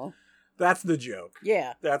bitch? That's the joke.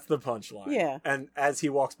 Yeah. That's the punchline. Yeah. And as he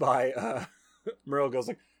walks by, Merle goes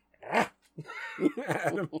like, ah!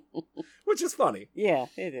 at him, which is funny. Yeah,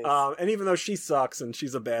 it is. And even though she sucks and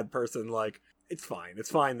she's a bad person, like, it's fine. It's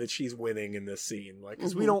fine that she's winning in this scene. Like,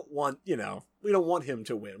 because we don't want, we don't want him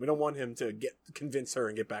to win. We don't want him to convince her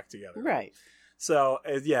and get back together. Right. So,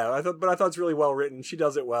 I thought it's really well written. She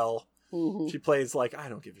does it well. Mm-hmm. She plays like, I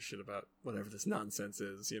don't give a shit about whatever this nonsense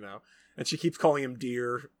is, And she keeps calling him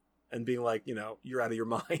dear and being like, you're out of your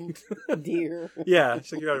mind. Dear. Yeah,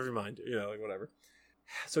 she's like, you're out of your mind. Like, whatever.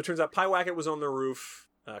 So it turns out Pyewacket was on the roof.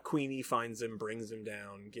 Queenie finds him, brings him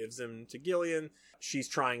down, gives him to Gillian. She's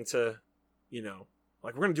trying to,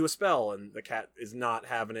 like, we're going to do a spell. And the cat is not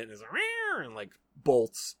having it and is like, and like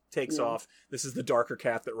bolts, takes off. This is the darker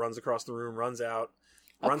cat that runs across the room, runs out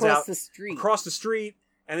Across the street.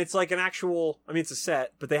 And it's like an actual, it's a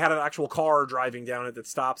set, but they had an actual car driving down it that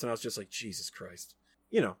stops. And I was just like, Jesus Christ.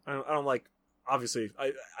 I don't like, obviously,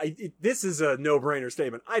 this is a no-brainer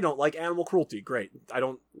statement. I don't like animal cruelty. Great.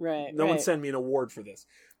 No one send me an award for this.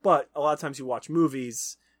 But a lot of times you watch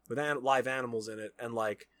movies with live animals in it, and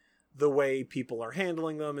like the way people are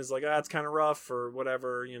handling them is like, it's kind of rough or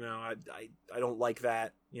whatever. I don't like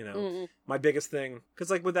that. My biggest thing, because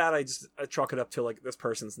like with that, I chalk it up to like, this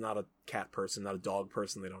person's not a cat person, not a dog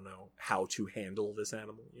person. They don't know how to handle this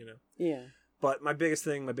animal. Yeah. But my biggest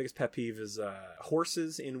pet peeve is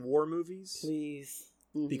horses in war movies. Please.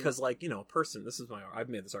 Mm-hmm. Because, like, a person, I've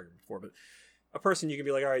made this argument before, but a person, you can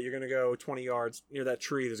be like, all right, you're going to go 20 yards near that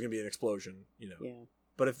tree, there's going to be an explosion, Yeah.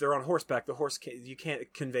 But if they're on horseback, you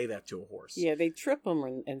can't convey that to a horse. Yeah, they trip them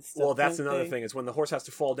and stuff. Well, that's another thing. Is when the horse has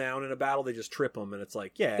to fall down in a battle, they just trip them, and it's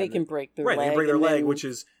like, yeah. They can break their leg. Right, they can break their leg, which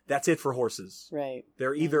is, that's it for horses. Right.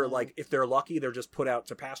 They're either, like, if they're lucky, they're just put out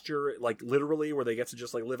to pasture, like, literally, where they get to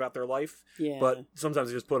just, like, live out their life. Yeah. But sometimes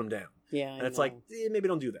they just put them down. Yeah, and it's like, maybe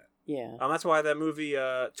don't do that. Yeah. That's why that movie,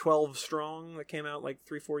 12 Strong, that came out, like,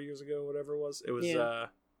 3-4 years ago, whatever it was. It was, it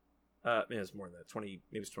was more than that, maybe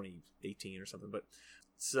it was 2018 or something, but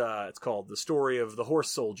it's called The Story of the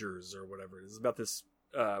Horse Soldiers, or whatever. It's about this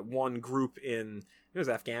one group in, it was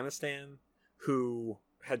Afghanistan, who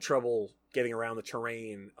had trouble getting around the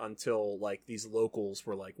terrain until, like, these locals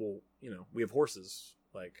were like, well, we have horses,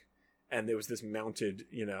 like, and there was this mounted,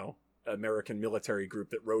 American military group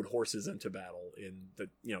that rode horses into battle in the,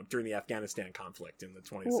 during the Afghanistan conflict in the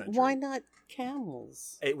 20th century. Why not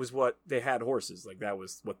camels? It was what they had, horses. Like, that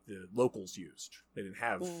was what the locals used. They didn't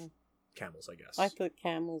have camels, I guess. I thought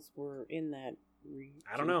camels were in that region.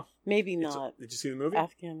 I don't know. Maybe not. Did you see the movie?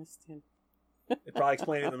 Afghanistan. They probably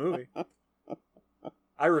explained it in the movie.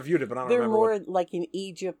 I reviewed it, but I don't They're remember. They're more like in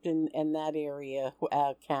Egypt and that area,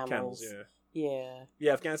 camels. Camels, yeah. Yeah.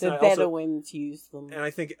 Yeah, Afghanistan. The Bedouins use them. And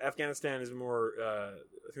I think Afghanistan is more, I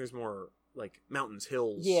think there's more, like, mountains,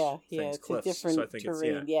 hills, things, it's cliffs. A different so I think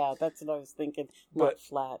terrain. Yeah, that's what I was thinking. Not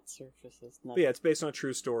flat surfaces. But yeah, it's based on a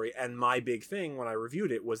true story. And my big thing when I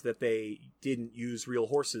reviewed it was that they didn't use real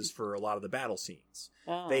horses for a lot of the battle scenes.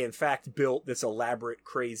 Oh. They, in fact, built this elaborate,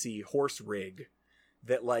 crazy horse rig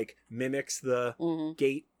that, like, mimics the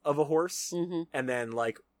gait of a horse. Mm-hmm. And then,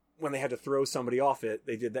 like, when they had to throw somebody off it,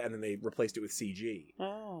 they did that, and then they replaced it with CG.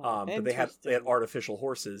 Oh, but they had artificial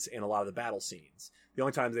horses in a lot of the battle scenes. The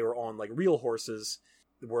only times they were on, like, real horses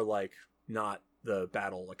were, like, not the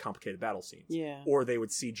complicated battle scenes. Yeah. Or they would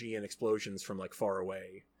CG in explosions from, like, far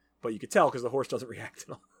away. But you could tell because the horse doesn't react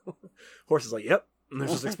at all. Horse is like, yep. And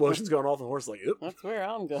there's just explosions going off, and the horse is like, yep. That's where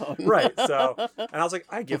I'm going. Right. So, and I was like,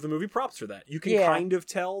 I give the movie props for that. You can kind of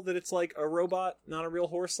tell that it's like a robot, not a real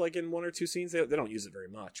horse, like in one or two scenes. They don't use it very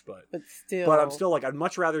much, but I'm still like, I'd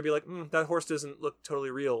much rather be like, that horse doesn't look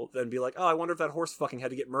totally real, than be like, oh, I wonder if that horse fucking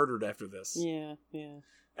had to get murdered after this. Yeah, yeah.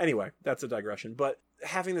 Anyway, that's a digression. But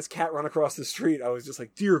having this cat run across the street, I was just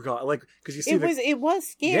like, dear God, like, because you see it was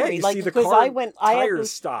scary. Yeah, like, see the because car I had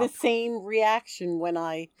stop. the same reaction when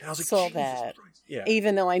I saw that. Yeah.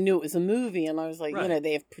 Even though I knew it was a movie, and I was like,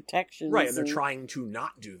 they have protections. Right, and they're trying to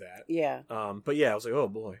not do that. Yeah. But yeah, I was like, oh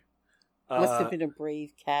boy. Must have been a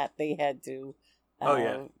brave cat. They had to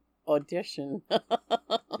audition.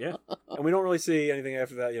 Yeah. And we don't really see anything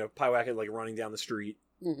after that. Pyewacket, like, running down the street,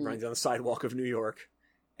 running down the sidewalk of New York.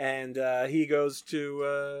 And he goes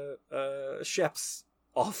to Shep's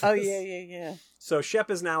office. Oh, yeah. So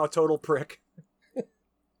Shep is now a total prick.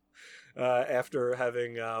 After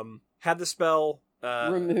having had the spell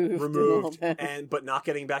removed but not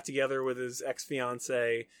getting back together with his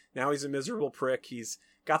ex-fiancée. Now he's a miserable prick. He's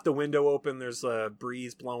got the window open. There's a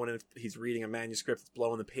breeze blowing and he's reading a manuscript that's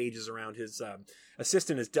blowing the pages around. His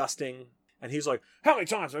assistant is dusting. And he's like, how many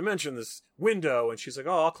times have I mentioned this window? And she's like,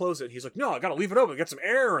 oh, I'll close it. And he's like, no, I gotta leave it open. Get some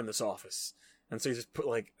air in this office. And so he just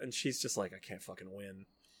and she's just like, I can't fucking win.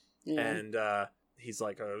 Yeah. And he's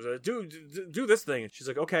like, do this thing. And she's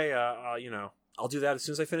like, okay, I'll do that as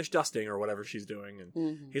soon as I finish dusting or whatever she's doing.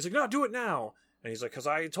 And he's like, no, do it now. And he's like, because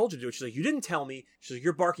I told you to do it. She's like, you didn't tell me. She's like,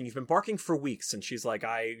 you're barking. You've been barking for weeks. And she's like,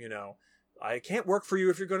 I can't work for you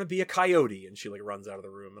if you're going to be a coyote. And she like runs out of the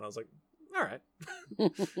room. And I was like, all right.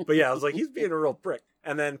 But yeah, I was like, he's being a real prick.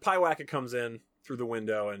 And then Pyewacket comes in through the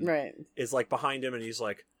window and is like behind him. And he's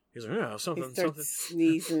like, yeah, something. He starts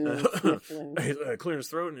sneezing and sniffling. He's clearing his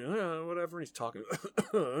throat and whatever. And he's talking.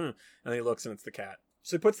 And then he looks and it's the cat.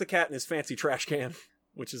 So he puts the cat in his fancy trash can,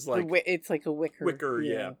 which is like... it's like a wicker. Wicker,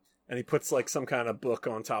 yeah. And he puts like some kind of book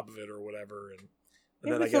on top of it or whatever. And it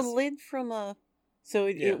then was a lid from a... So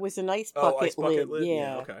it was an ice bucket, lid.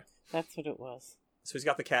 Yeah, okay. That's what it was. So he's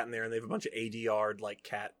got the cat in there and they have a bunch of ADR'd like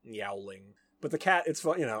cat yowling. But the cat, it's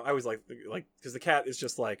fun, I always like, because the cat is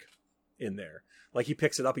just like in there. Like he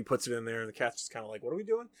picks it up, he puts it in there, and the cat's just kind of like, what are we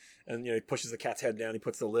doing? And he pushes the cat's head down, he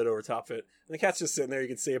puts the lid over top of it, and the cat's just sitting there, you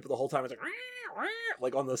can see it, but the whole time it's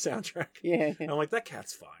like on the soundtrack. Yeah. And I'm like, that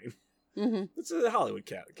cat's fine. Mm-hmm. It's a Hollywood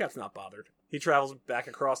cat. The cat's not bothered. He travels back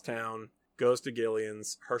across town, goes to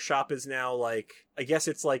Gillian's. Her shop is now like, I guess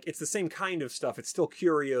it's the same kind of stuff. It's still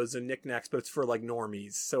curios and knickknacks, but it's for like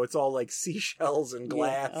normies. So it's all like seashells and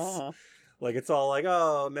glass. Yeah. Uh-huh. Like, it's all like,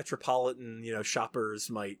 metropolitan, shoppers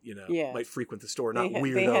might frequent the store, not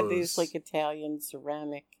weirdos. They had these, like, Italian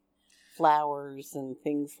ceramic flowers and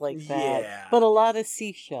things like that. Yeah. But a lot of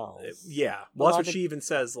seashells. Yeah. Well, that's what she even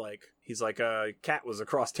says, like, he's like, cat was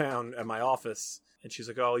across town at my office. And she's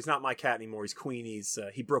like, oh, he's not my cat anymore. He's Queenie's.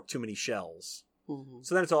 He broke too many shells. Mm-hmm.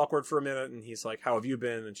 So then it's awkward for a minute, and he's like, how have you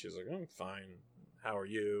been? And she's like, oh, fine. How are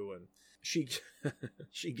you? And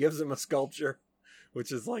she gives him a sculpture,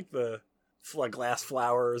 which is like like glass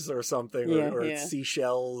flowers or something, or it's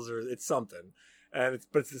seashells, or it's something, but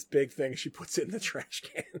it's this big thing. She puts it in the trash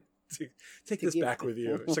can. Take this back with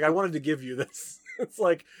you. It's like, I wanted to give you this. It's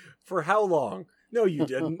like, for how long? No, you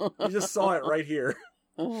didn't. You just saw it right here.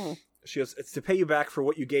 She goes, it's to pay you back for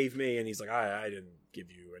what you gave me. And he's like, I didn't give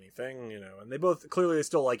you anything, and they both clearly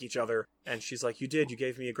still like each other. And she's like, you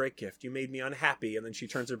gave me a great gift. You made me unhappy. And then she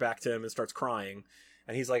turns her back to him and starts crying.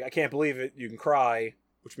 And he's like, I can't believe it. You can cry,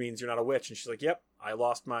 which means you're not a witch. And she's like, yep, I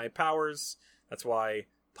lost my powers. That's why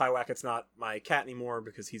Pyewacket's not my cat anymore,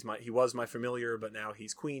 because he was my familiar, but now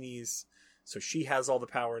he's Queenie's. So she has all the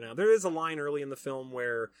power now. There is a line early in the film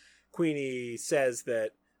where Queenie says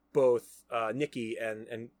that both Nikki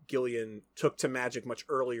and Gillian took to magic much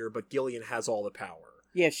earlier, but Gillian has all the power.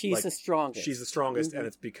 Yeah, she's the strongest. She's the strongest, and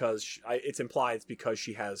it's because it's implied it's because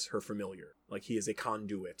she has her familiar. Like, he is a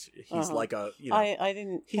conduit. He's like a I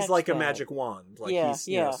didn't. He's like a magic wand. Like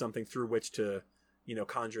he's something through which to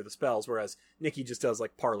conjure the spells. Whereas Nikki just does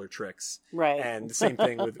like parlor tricks, right? And the same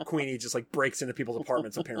thing with Queenie, just like breaks into people's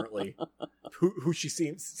apartments apparently, who she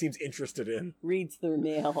seems interested in, reads their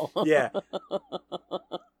mail. Yeah.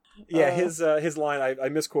 Yeah, his line, I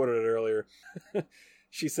misquoted it earlier.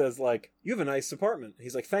 She says, like, you have a nice apartment.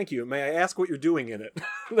 He's like, thank you. May I ask what you're doing in it?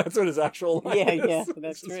 That's what his actual line is. Yeah,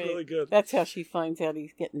 that's right. Really good. That's how she finds out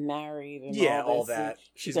he's getting married and all that.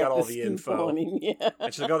 She's got all the info. Yeah.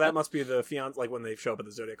 And she's like, oh, that must be the fiance. Like, when they show up at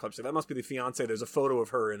the Zodiac Club, she's like, that must be the fiance. There's a photo of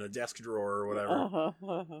her in a desk drawer or whatever. I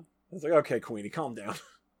was like, okay, Queenie, calm down.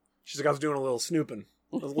 She's like, I was doing a little snooping.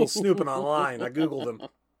 Online. I Googled him.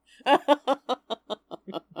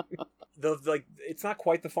 It's not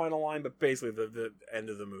quite the final line, but basically the end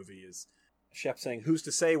of the movie is Shep saying, who's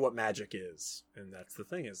to say what magic is? And that's the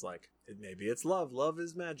thing, is like, maybe it's love. Love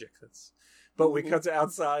is magic. But we cut to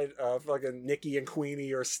outside, fucking Nikki and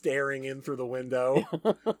Queenie are staring in through the window.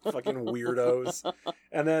 Fucking weirdos.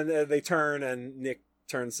 And then they turn and Nick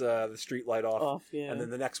turns the street light off. And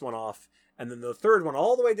then the next one off. And then the third one,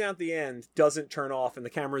 all the way down at the end, doesn't turn off, and the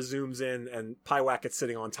camera zooms in, and Pyewacket's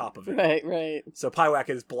sitting on top of it. Right. So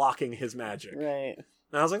Pyewacket is blocking his magic. Right.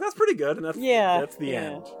 And I was like, that's pretty good, and that's the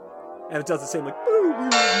end. And it does the same, like,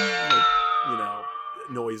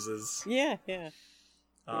 noises. Yeah.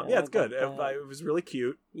 It's good. It was really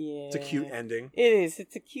cute. Yeah. It's a cute ending. It is.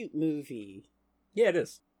 It's a cute movie. Yeah, it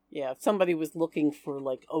is. Yeah, if somebody was looking for,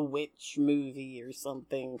 like, a witch movie or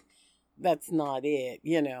something, that's not it,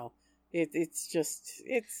 It's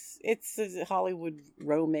a Hollywood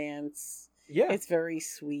romance. Yeah. It's very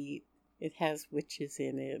sweet. It has witches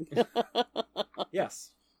in it.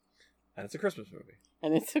 Yes. And it's a Christmas movie.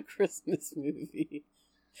 And it's a Christmas movie.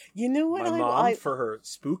 You know what? My mom, for her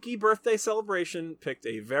spooky birthday celebration, picked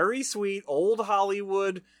a very sweet old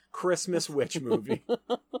Hollywood Christmas witch movie.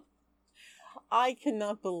 I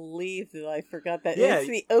cannot believe that I forgot that. Yeah. It's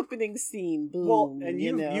the opening scene. Boom. Well, and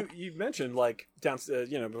you know. you mentioned, like,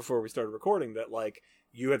 before we started recording, that, like,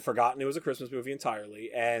 you had forgotten it was a Christmas movie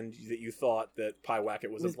entirely, and that you thought that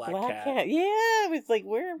Pyewacket was a black cat. Yeah, it was like,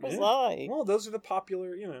 where was I? Well, those are the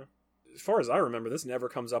popular, as far as I remember, this never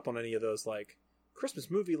comes up on any of those, like,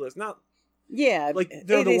 Christmas movie lists. Not, yeah, like,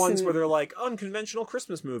 they're the ones where they're, like, unconventional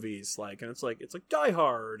Christmas movies, like, and it's like Die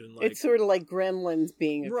Hard, and, like... It's sort of like Gremlins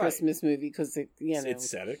being a Right. Christmas movie, because it's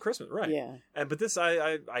set at Christmas, right. Yeah. But this,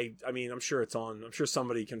 I mean, I'm sure it's on. I'm sure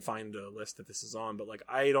somebody can find a list that this is on. But like,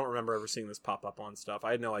 I don't remember ever seeing this pop up on stuff.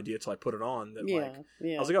 I had no idea till I put it on. That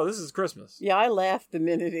I was like, oh, this is Christmas. Yeah, I laughed the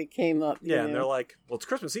minute it came up. Yeah, and they're like, well, it's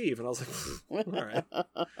Christmas Eve, and I was like, all right.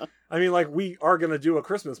 I mean, like, we are gonna do a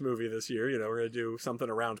Christmas movie this year. We're gonna do something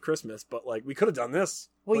around Christmas. But like, we could have done this.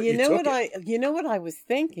 Well, you know what I was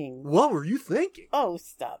thinking. What were you thinking? Oh,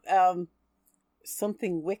 stop.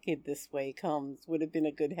 Something Wicked This Way Comes would have been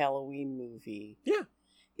a good Halloween movie. Yeah.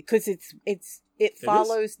 Because it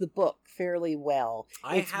follows the book fairly well.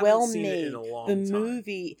 It's well made. It in a long the time.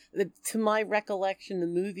 movie, to my recollection, the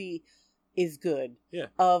movie is good. Yeah.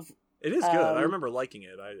 It is good. I remember liking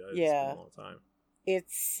it. It's been a long time.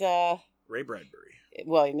 It's Ray Bradbury.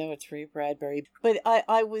 Well, I know it's Ray Bradbury, but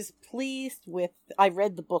I was pleased with. I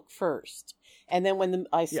read the book first, and then when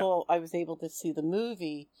I was able to see the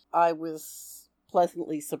movie, I was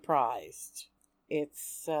pleasantly surprised.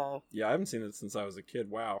 It's I haven't seen it since I was a kid.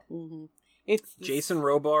 Wow. Mm-hmm. It's Jason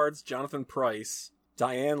Robards, Jonathan Pryce,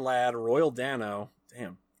 Diane Ladd, Royal Dano.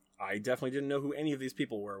 Damn, I definitely didn't know who any of these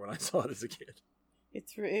people were when I saw it as a kid.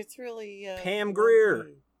 It's really Pam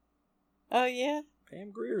Grier. Oh yeah,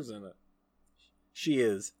 Pam Grier's in it. She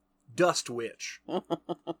is Dust Witch.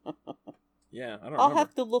 Yeah, I don't know. I'll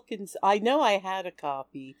have to look and. I know I had a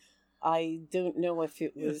copy. I don't know if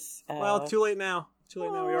it was. Well, too late now. Too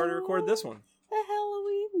late now. We already recorded this one. A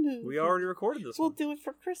Halloween movie. We already recorded this one. We'll do it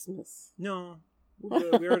for Christmas. No,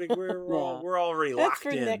 we're already locked in. That's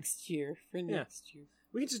for next year. Next year.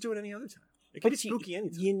 We can just do it any other time. It can be spooky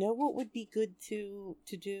anytime. You know what would be good to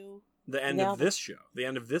do? The end of this show. The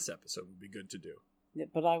end of this episode would be good to do.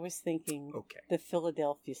 But I was thinking the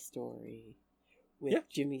Philadelphia Story with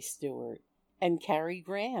Jimmy Stewart and Cary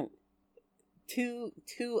Grant. Two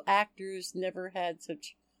actors never had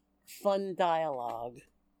such fun dialogue.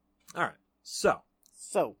 All right. So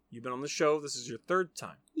you've been on the show. This is your third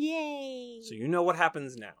time. Yay! So you know what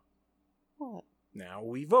happens now. What? Now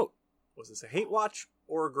we vote. Was this a hate watch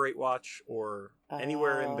or a great watch or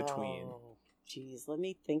anywhere in between? Geez, let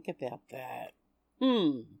me think about that.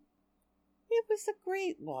 It was a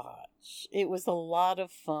great watch. It was a lot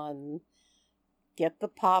of fun. Get the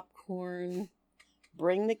popcorn.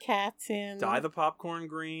 Bring the cats in. Dye the popcorn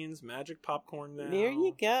greens. Magic popcorn now. There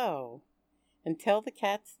you go. And tell the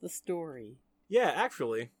cats the story. Yeah,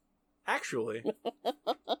 actually,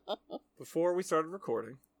 before we started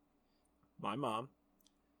recording, my mom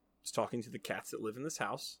was talking to the cats that live in this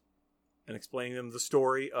house and explaining them the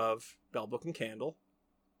story of Bell Book and Candle.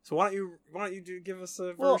 So why don't you give us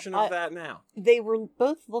a version of that now? They were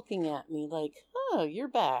both looking at me like, "Oh, you're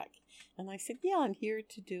back," and I said, "Yeah, I'm here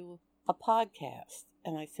to do a podcast."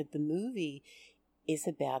 And I said, "The movie is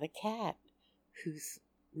about a cat who's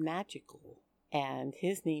magical, and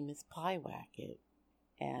his name is Pyewacket,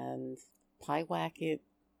 and Pyewacket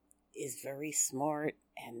is very smart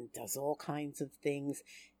and does all kinds of things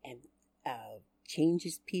and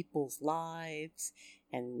changes people's lives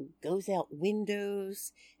and goes out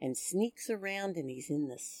windows and sneaks around, and he's in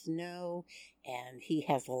the snow and he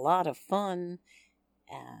has a lot of fun."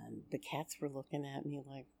 And the cats were looking at me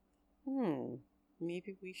like,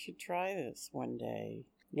 maybe we should try this one day.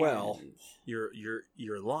 Well,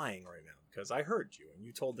 you're lying right now, because I heard you and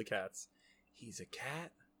you told the cats he's a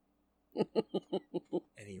cat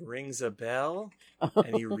and he rings a bell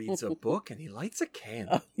and he reads a book and he lights a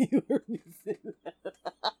candle. You heard me say that.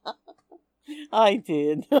 I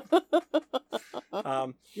did.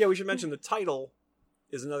 Yeah, we should mention the title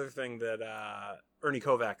is another thing that Ernie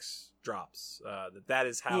Kovacs drops. That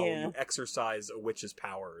is how you exercise a witch's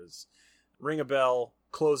powers. Ring a bell,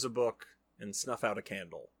 close a book, and snuff out a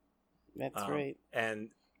candle. That's right. And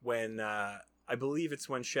when, I believe it's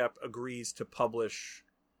when Shep agrees to publish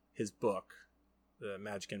his book, The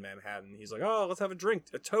Magic in Manhattan, he's like, "Oh, let's have a drink,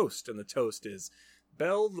 a toast." And the toast is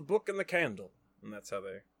bell, the book, and the candle. And that's how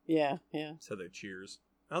they cheers.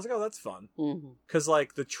 I was like, oh, that's fun. Because,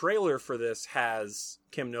 like, the trailer for this has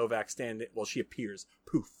Kim Novak standing... Well, she appears,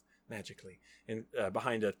 poof, magically,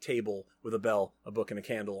 behind a table with a bell, a book, and a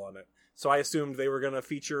candle on it. So I assumed they were going to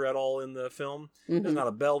feature at all in the film. There's not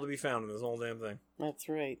a bell to be found in this whole damn thing. That's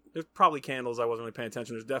right. There's probably candles. I wasn't really paying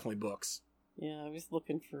attention. There's definitely books. Yeah, I was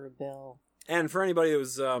looking for a bell. And for anybody that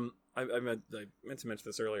was... I meant to mention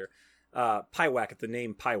this earlier. Pyewacket, the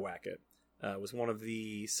name Pyewacket, was one of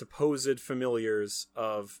the supposed familiars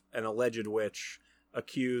of an alleged witch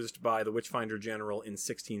accused by the Witchfinder General in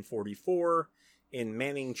 1644 in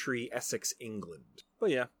Manningtree, Essex, England.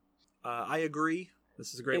 But yeah, I agree.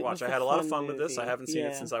 This is a great watch. I had a lot of fun with this. I haven't seen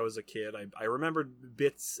it since I was a kid. I remembered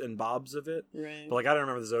bits and bobs of it. Right. But, like, I don't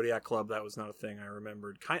remember the Zodiac Club. That was not a thing I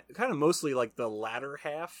remembered. Kind of mostly, like, the latter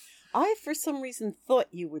half. I, for some reason, thought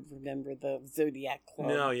you would remember the Zodiac Club.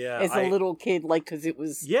 No, yeah. As a little kid, like, because it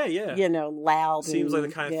was, you know, loud. Seems like the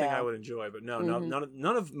kind of thing I would enjoy, but no,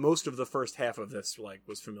 none of most of the first half of this, like,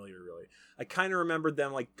 was familiar, really. I kind of remembered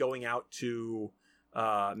them, like, going out to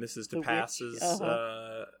Mrs. DePass's,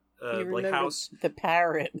 like, house. The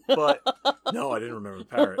parrot. But, no, I didn't remember the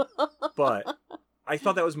parrot. But I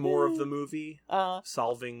thought that was more of the movie,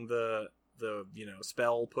 solving the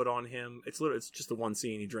spell put on him. It's just the one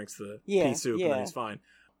scene. He drinks the pea soup and then he's fine.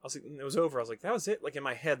 I was like, it was over. I was like, that was it. Like, in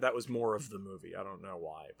my head, that was more of the movie. I don't know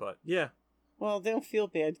why, but yeah. Well, don't feel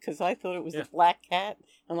bad because I thought it was a black cat,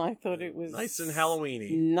 and I thought it was nice and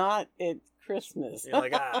Halloweeny. Not at Christmas. You're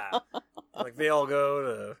like, like they all go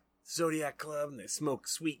to Zodiac Club and they smoke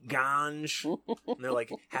sweet ganj and they're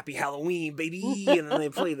like, happy Halloween, baby, and then they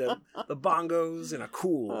play the bongos in a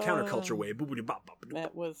cool counterculture way.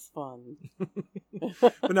 That was fun.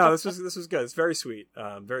 But no, this was good. It's very sweet,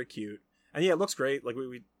 very cute, and yeah, it looks great. Like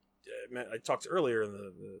I talked earlier in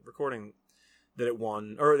the recording that it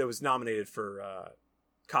won, or it was nominated for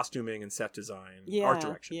costuming and set design, art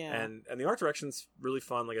direction, and the art direction's really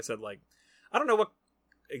fun. Like I said, like I don't know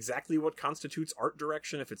exactly what constitutes art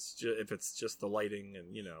direction, if it's just the lighting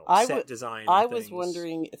and set design. I was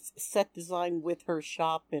wondering set design with her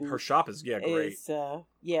shop, and her shop is great. Her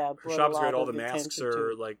shop's great. All the masks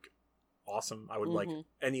are like awesome. I would like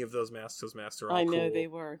any of those masks. Those masks are all cool. I know they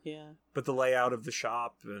were, But the layout of the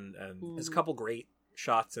shop and there's a couple great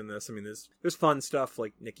shots in this. I mean, there's fun stuff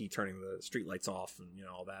like Nikki turning the streetlights off and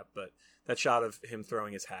all that. But that shot of him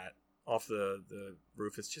throwing his hat off the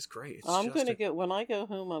roof is just great. When I go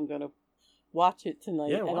home, I'm gonna watch it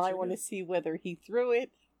tonight, and I want to see whether he threw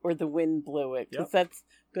it or the wind blew it, because that's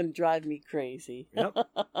gonna drive me crazy. Yep.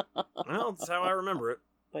 Well, that's how I remember it.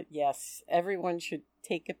 But yes, everyone should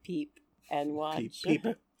take a peep and watch. Peep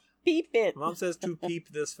it. Peep it. Mom says to peep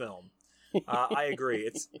this film. I agree.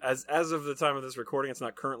 It's as of the time of this recording, it's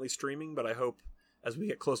not currently streaming, but I hope as we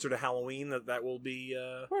get closer to Halloween that will be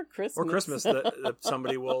or Christmas that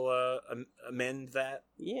somebody will amend that.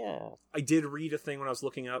 Yeah. I did read a thing when I was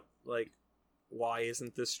looking up, like, why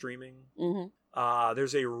isn't this streaming?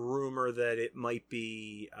 There's a rumor that it might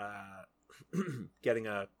be getting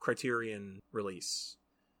a Criterion release.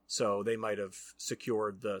 So they might have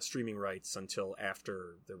secured the streaming rights until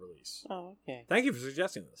after the release. Oh, okay. Thank you for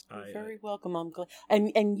suggesting this. You're very welcome. I'm glad.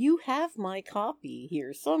 And you have my copy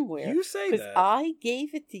here somewhere. You say that. Because I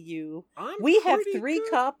gave it to you. We have 3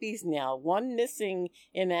 copies now. One missing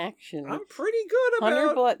in action. I'm pretty good about it.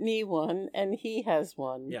 Hunter bought me one, and he has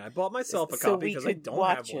one. Yeah, I bought myself a copy because I don't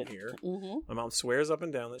have one here. My mom swears up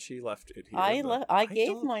and down that she left it here. I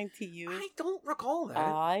gave mine to you. I don't recall that.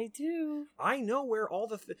 I do. I know where all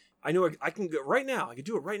the... I know I can go right now. I can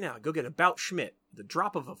do it right now. Go get About Schmidt, the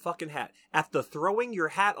drop of a fucking hat. At the throwing your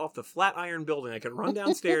hat off the Flatiron building, I could run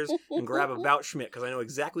downstairs and grab About Schmidt because I know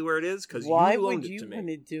exactly where it is because you loaned it to me. Why would you want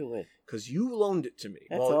to do it? Because you loaned it to me.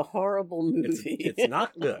 That's a horrible movie. It's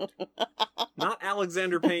not good. Not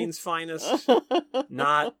Alexander Payne's finest.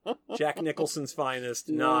 Not Jack Nicholson's finest.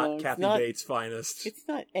 Not Kathy Bates' finest. It's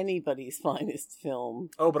not anybody's finest film.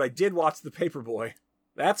 Oh, but I did watch The Paperboy.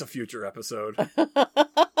 That's a future episode.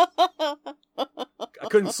 I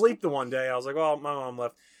couldn't sleep the one day. I was like, well, my mom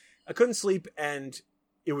left. I couldn't sleep, and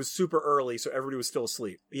it was super early, so everybody was still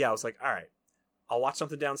asleep. Yeah, I was like, all right, I'll watch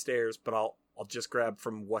something downstairs, but I'll just grab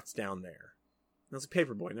from what's down there. And I was a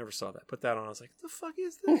Paperboy. Never saw that. Put that on. I was like, what the fuck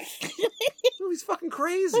is this? This movie's fucking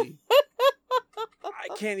crazy.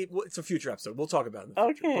 I can't even... It's a future episode. We'll talk about it in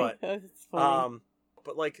the future. Okay. That's funny.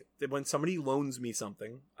 But, like, when somebody loans me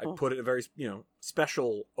something, I put it in a very,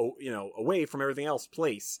 special, away from everything else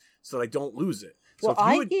place so that I don't lose it. So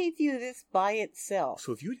I gave you this by itself.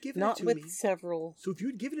 So if you had given it to me... Not with several... So if you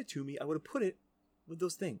had given it to me, I would have put it with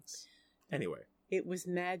those things. Anyway. it was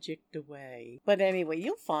magicked away. But anyway,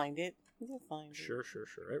 you'll find it. You'll find it. Sure.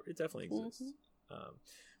 It definitely exists.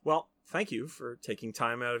 Well, thank you for taking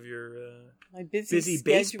time out of your my busy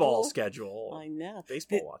baseball schedule. I know.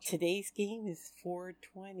 Baseball watching. Today's game is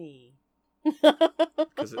 4:20.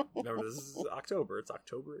 Because remember, this is October. It's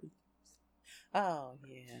October 8th. Oh,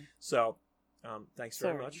 yeah. So, thanks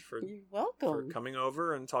very much You're welcome. for coming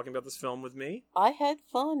over and talking about this film with me. I had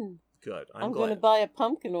fun. Good. I'm glad. going to buy a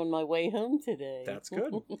pumpkin on my way home today. That's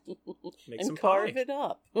good. Make and some carve pie. it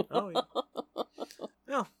up. Oh, yeah.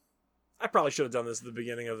 Well, I probably should have done this at the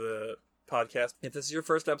beginning of the podcast. If this is your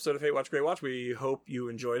first episode of Hate Watch Great Watch, we hope you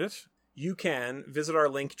enjoyed it. You can visit our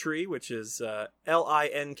link tree, which is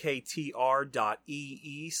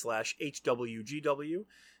linktr.ee/HWGW.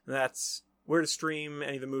 And that's where to stream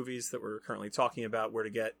any of the movies that we're currently talking about, where to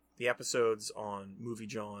get the episodes on Movie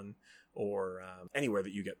John, or anywhere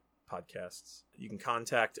that you get podcasts. You can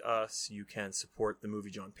contact us. You can support the Movie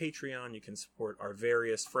John Patreon. You can support our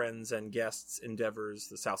various friends and guests' endeavors,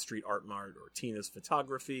 the South Street Art Mart or Tina's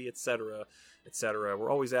Photography, etc., etc. We're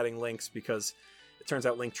always adding links because it turns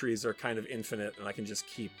out link trees are kind of infinite, and I can just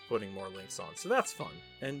keep putting more links on. So that's fun.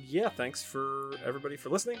 And yeah, thanks for everybody for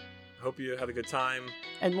listening. Hope you had a good time.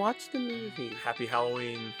 And watch the movie. Happy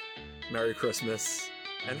Halloween, Merry Christmas,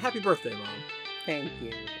 and happy birthday, Mom. Thank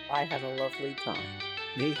you. I had a lovely time.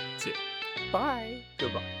 Me too. Bye.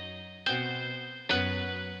 Goodbye.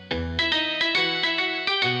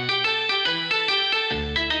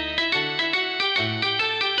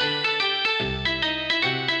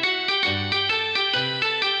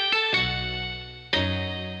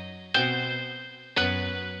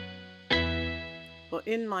 Well,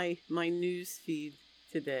 in my news feed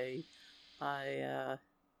today, I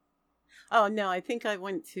think I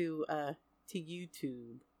went to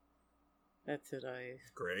YouTube. That's it.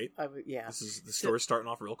 Great. Yeah. The story's starting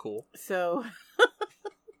off real cool. So,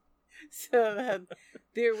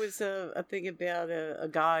 there was a thing about a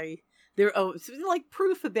guy there. Oh, it's like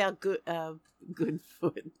proof about Goodfoot,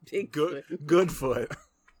 Bigfoot, Goodfoot.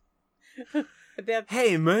 About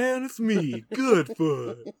hey man, it's me,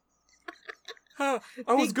 Goodfoot. I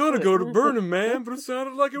was gonna go to Burning Man, but it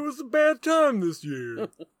sounded like it was a bad time this year.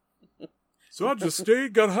 So I just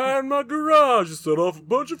got high in my garage and set off a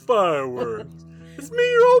bunch of fireworks. It's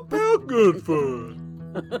me, your old pal Goodfoot.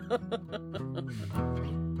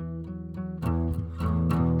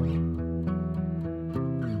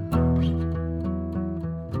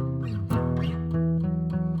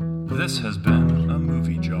 This has been a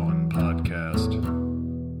Movie John.